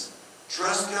this.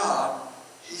 Trust God.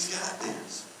 He's got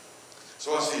this.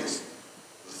 So watch this.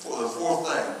 The fourth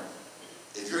thing.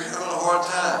 If you're having a hard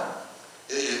time,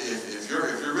 if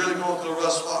you're really going through a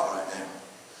rough spot right now,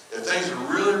 if things are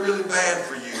really, really bad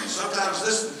for you, sometimes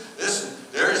listen,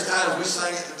 there is times we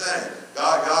sang it today.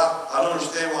 God, I don't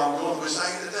understand why I'm going through. We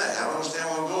sang it today. I don't understand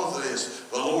why I'm going through this.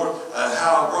 But Lord,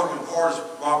 my broken heart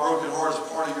is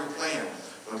part of your plan.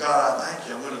 But God, I thank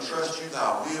you. I'm going to trust you.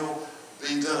 Thy will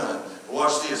be done. But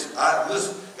watch this.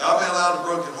 Listen, God may allow the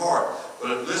broken heart.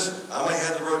 But listen, I may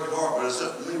have the broken heart, but it's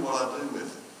up to me what I do with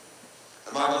it.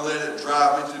 Am I going to let it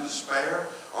drive me to despair,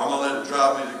 or am I going to let it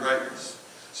drive me to greatness?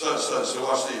 So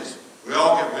watch this. We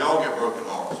all get broken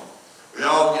hearts. We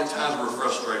all get times where we're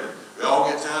frustrated. We all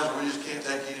get times where we just can't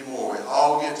take anymore. We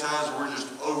all get times where we're just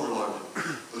overloaded.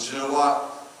 But you know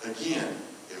what? Again,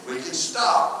 if we can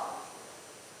stop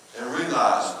and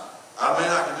realize, I may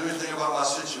not can do anything about my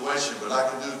situation, but I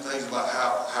can do things about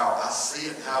how I see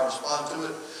it and how I respond to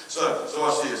it. So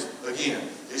watch this. Again,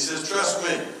 he says, "Trust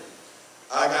me.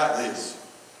 I got this."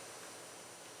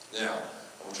 Now,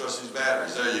 I'm going to trust these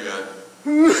batteries. There you go.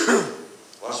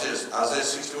 Watch this. Isaiah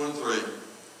 61:3.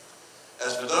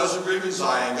 "As for those who grieve in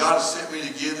Zion, God has sent me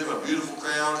to give them a beautiful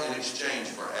crown in exchange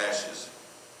for ashes,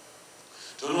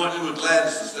 to anoint them with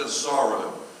gladness instead of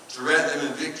sorrow, to wrap them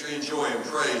in victory and joy and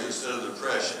praise instead of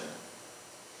depression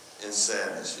and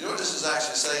sadness." You know what this is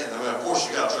actually saying? I mean, of course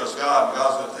you got to trust God, and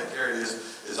God's going to take care of this.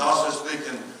 It's also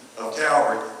speaking of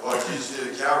Calvary, what Jesus did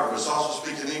at Calvary, but it's also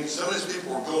speaking in, some of these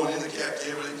people were going into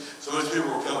captivity. Some of these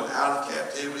people were coming out of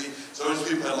captivity. Some of these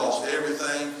people had lost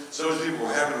everything. Some of these people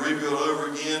were having to rebuild over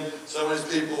again. Some of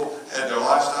these people had their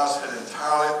lifestyles had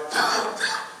entirely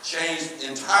changed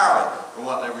entirely from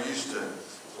what they were used to.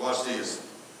 So watch this.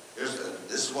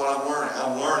 This is what I'm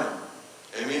learning.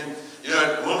 Amen. You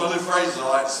know, one of the new phrases I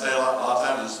like to say a lot of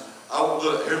times is,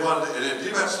 here's what I do. And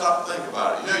people have to stop and think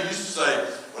about it. You know, you used to say,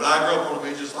 "When I grow up, I want to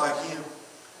be just like him."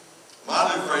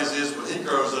 My new phrase is, "When he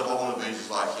grows up, I want to be just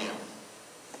like him."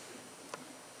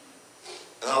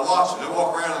 And I watch them. They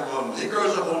walk around and go, "When he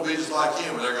grows up, I want to be just like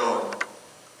him." And they're going,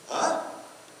 "Huh?"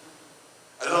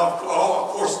 And of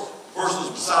course, the person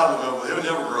that's beside them will go, "He'll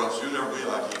never grow up, so you'll never be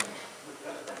like him."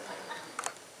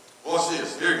 Watch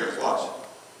this. Here he goes. Watch.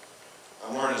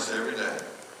 I'm learning this every day.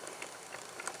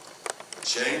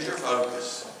 Change your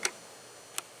focus.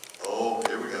 Oh,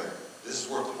 here we go. This is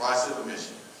worth the price of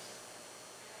admission.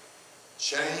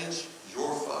 Change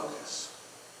your focus.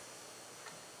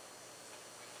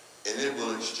 and it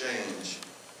will exchange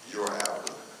your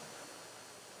outlook.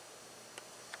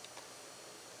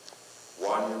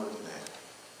 What are you looking at?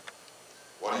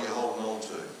 What are you holding on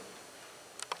to?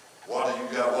 What do you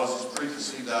got? What's these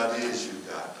preconceived ideas you've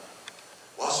got?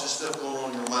 What's this stuff going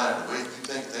on in your mind? The way you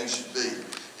think things should be.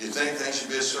 You think things should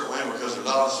be a certain way because they're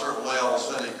not a certain way. All of a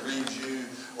sudden it grieves you,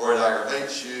 or it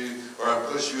aggravates you, or it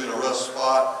puts you in a rough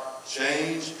spot.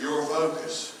 Change your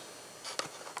focus.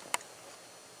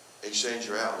 Exchange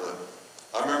your outlook.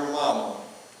 I remember Mama.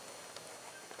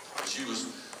 She was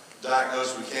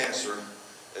diagnosed with cancer,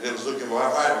 and it was looking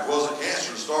right. It wasn't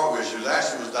cancer to start with. She was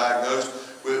diagnosed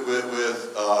with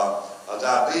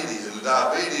diabetes, and the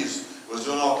diabetes was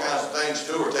doing all kinds of things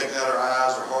to her, taking out her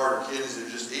eyes, her heart, her kidneys. It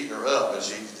was just eating her up, and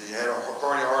she had a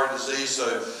coronary artery disease.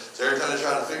 So every time they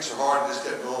tried to fix her heart, it just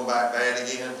kept going back bad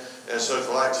again. And so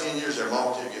for like 10 years, their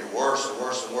mama kept getting worse and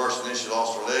worse and worse, and then she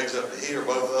lost her legs up to here,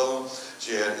 both of them.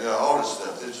 She had, all this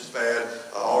stuff. It was just bad.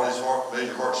 All these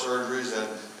major heart surgeries and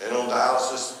on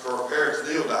dialysis,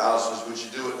 peritoneal dialysis, which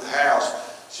you do at the house.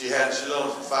 She done it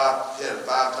for 5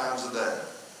 times a day.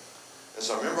 And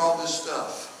so I remember all this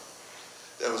stuff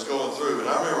that was going through. And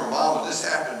I remember Mama, this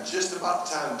happened just about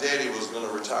the time Daddy was going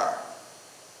to retire.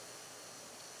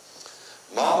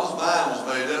 Mama's mind was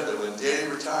made up that when Daddy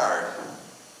retired,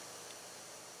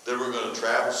 they were going to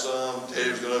travel some.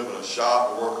 Daddy was going to open a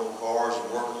shop and work on cars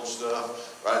and work on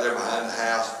stuff right there behind the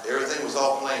house. Everything was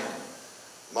all planned.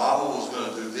 Mama was going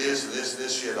to do this and this and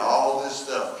this. She had all this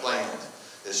stuff planned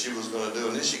that she was going to do.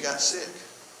 And then she got sick.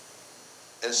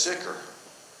 And sicker.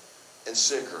 And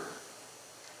sicker.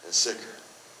 And sicker.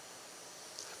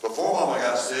 Before Mama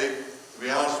got sick, to be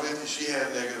honest with you, she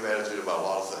had a negative attitude about a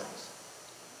lot of things.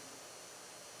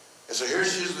 And so here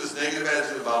she is with this negative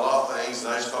attitude about a lot of things,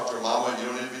 and I just talked to her, Mama, you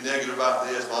don't need to be negative about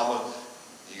this. Mama,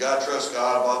 you got to trust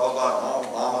God, blah, blah, blah.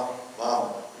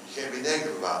 Mama, you can't be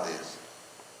negative about this.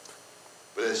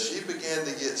 But as she began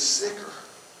to get sicker,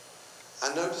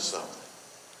 I noticed something.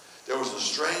 There was a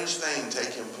strange thing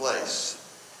taking place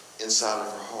inside of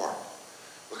her heart.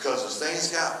 Because as things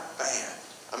got bad,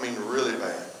 I mean really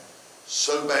bad,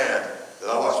 so bad that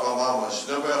I watched my mama.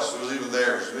 Nobody else was even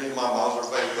there. It was me and my mom. I was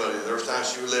her favorite buddy. There was times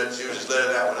she would just let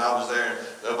it out when I was there, and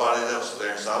nobody else was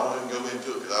there. So I won't even go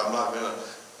into it because I'm not going to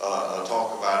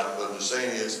talk about it. But the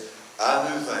saying is, I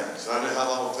knew things. I knew how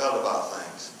Mama felt about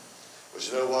things. But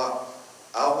you know what?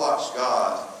 I watched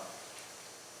God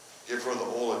give her the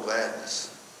oil of gladness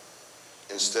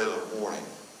instead of mourning.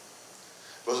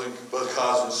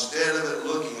 Because instead of it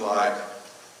looking like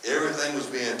everything was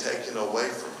being taken away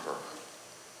from her,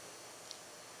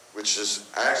 which is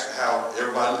actually how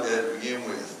everybody looked at it to begin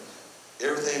with,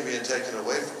 everything being taken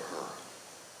away from her.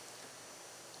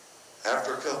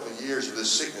 After a couple of years of this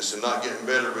sickness and not getting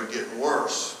better but getting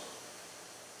worse,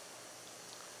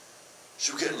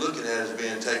 she kept looking at it as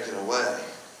being taken away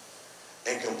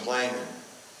and complaining.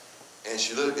 And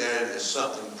she looked at it as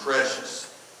something precious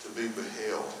to be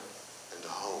beheld and to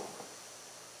hold.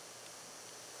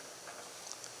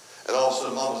 And all of a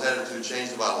sudden, Mama's attitude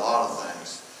changed about a lot of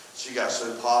things. She got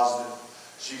so positive.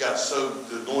 She got so,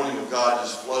 the anointing of God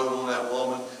just flowed on that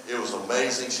woman. It was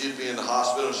amazing. She'd be in the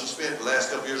hospital. She spent the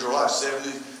last couple of years of her life,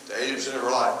 70 to 80% of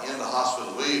her life in the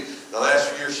hospital. The last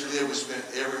few years she lived, we spent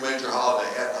every major holiday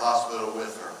at the hospital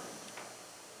with her.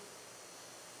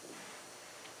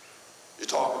 You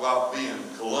talk about being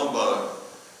Columbo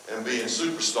and being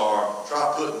superstar.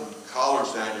 Try putting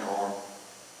collars down your arm,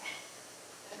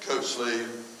 coat sleeve,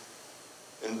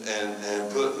 and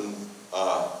putting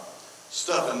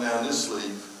stuffing down this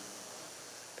sleeve,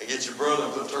 and get your brother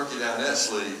and put turkey down that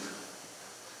sleeve,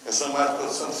 and somebody put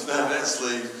something down that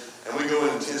sleeve, and we go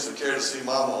in intensive care to see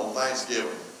Mama on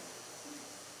Thanksgiving,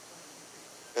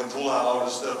 and pull out all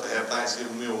this stuff to have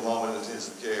Thanksgiving meal with Mama in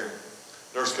intensive care.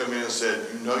 Nurse come in and said,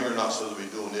 "You know you're not supposed to be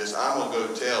doing this. I'm going to go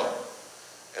tell her."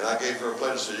 And I gave her a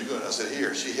plate. I said,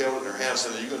 "Here." She held it in her hand and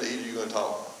said, "Are you going to eat or are you going to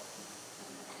talk?"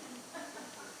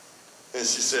 And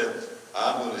she said,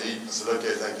 "I'm going to eat." I said,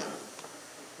 "Okay, thank you."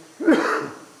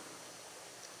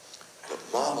 But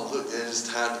Mama looked at it as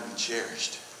time to be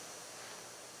cherished.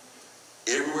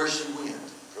 Everywhere she went,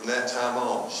 from that time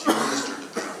on, she ministered to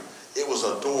people. It was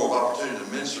a door of opportunity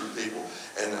to minister to people.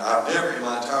 And I've never in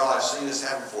my entire life seen this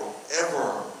happen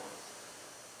forever.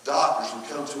 Doctors would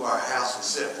come to our house and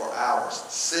sit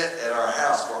at our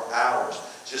house for hours,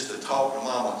 just to talk to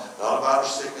Mama, not about her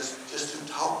sickness, just to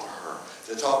talk to her,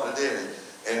 to talk to Daddy.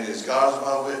 And as God is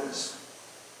my witness,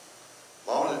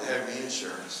 Mama didn't have any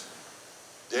insurance.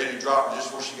 Daddy dropped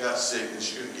just before she got sick and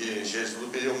she couldn't get in. She had a little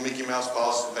bitty old Mickey Mouse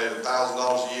policy and paid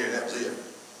 $1,000 a year, and that was it.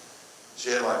 She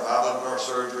had like 5 open heart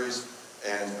surgeries,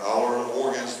 and all her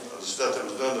organs, the stuff that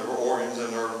was done to her organs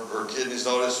and her kidneys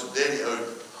and all this. And Daddy owed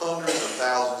hundreds of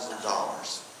thousands of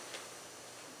dollars.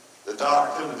 The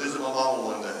doctor came to visit my mama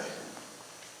one day.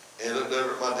 And he looked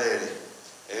over at my daddy.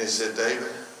 And he said,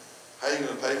 David, how are you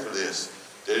going to pay for this?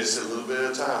 Daddy said, a little bit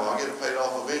at a time. I'll get it paid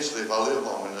off eventually if I live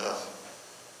long enough.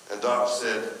 And the doctor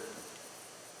said,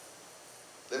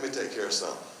 let me take care of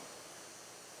something.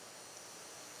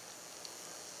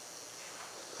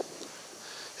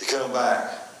 He come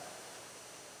back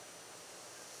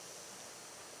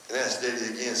and asked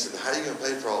Daddy again, said, how are you going to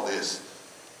pay for all this?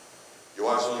 Your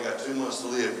wife's only got 2 months to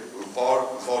live. We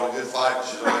fought a good fight, but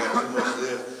she's only got 2 months to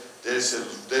live. Daddy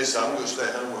said, I'm going to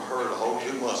stay home with her the whole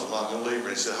 2 months. I'm not going to leave her.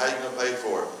 He said, how are you going to pay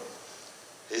for it?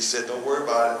 He said, don't worry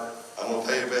about it. I'm going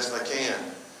to pay the best I can.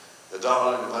 The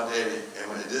doctor looked at my daddy, and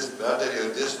my daddy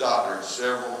owed this doctor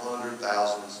several hundred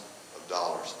thousands of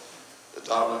dollars. The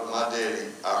doctor looked at my daddy,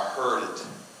 I heard it.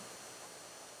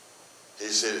 He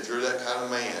said, if you're that kind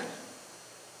of man,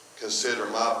 consider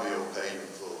my bill paid in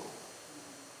full.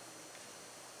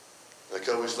 And a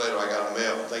couple weeks later, I got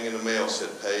a thing in the mail said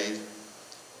paid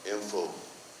in full.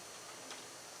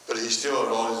 But he still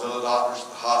owed all these other doctors,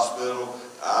 the hospital,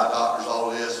 the eye doctors, all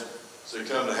this. So he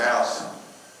come to the house,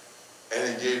 and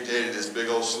he gave Daddy this big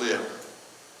old slip.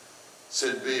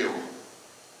 Said, Bill,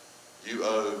 you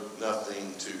owe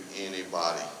nothing to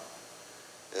anybody.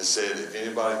 And said, if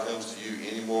anybody comes to you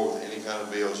anymore with any kind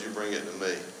of bills, you bring it to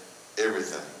me.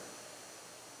 Everything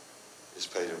is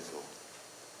paid in full.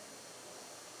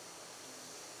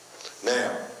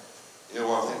 Now, you know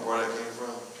where that came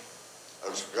from? It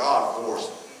was God, of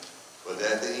course. But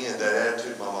at the end, that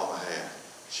attitude my mama had.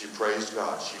 She praised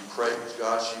God. She praised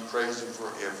God. She praised Him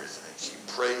for everything. She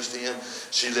praised Him.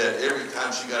 She let every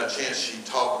time she got a chance, she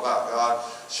talked about God.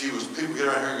 People get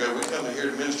around here and go, we come in here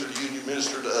to minister to you, and you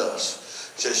minister to us.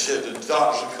 She said the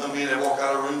doctors would come in and walk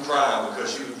out of the room crying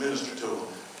because she would minister to them.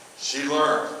 She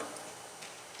learned.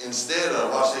 Instead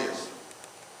of, watch this,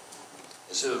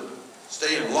 instead of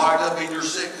staying locked up in your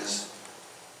sickness,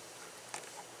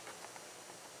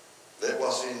 let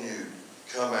what's in you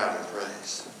come out in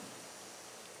praise.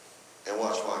 And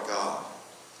watch what God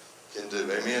can do.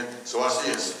 Amen? So watch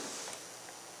this.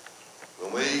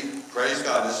 When we praise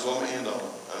God, this is what I'm going to end on.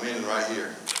 I'm ending right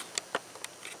here.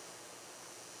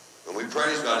 When we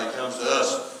praise God, He comes to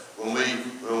us. When we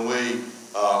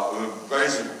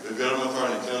praise Him, we go to Him in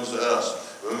front, He comes to us.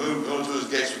 When we go into His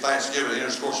gates with thanksgiving and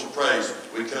intercourse of praise,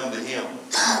 we come to Him.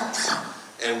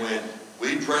 And when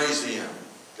we praise Him,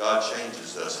 God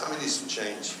changes us. How many need some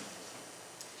change?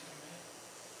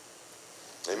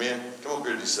 Amen? Come on,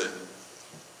 Gritty, say.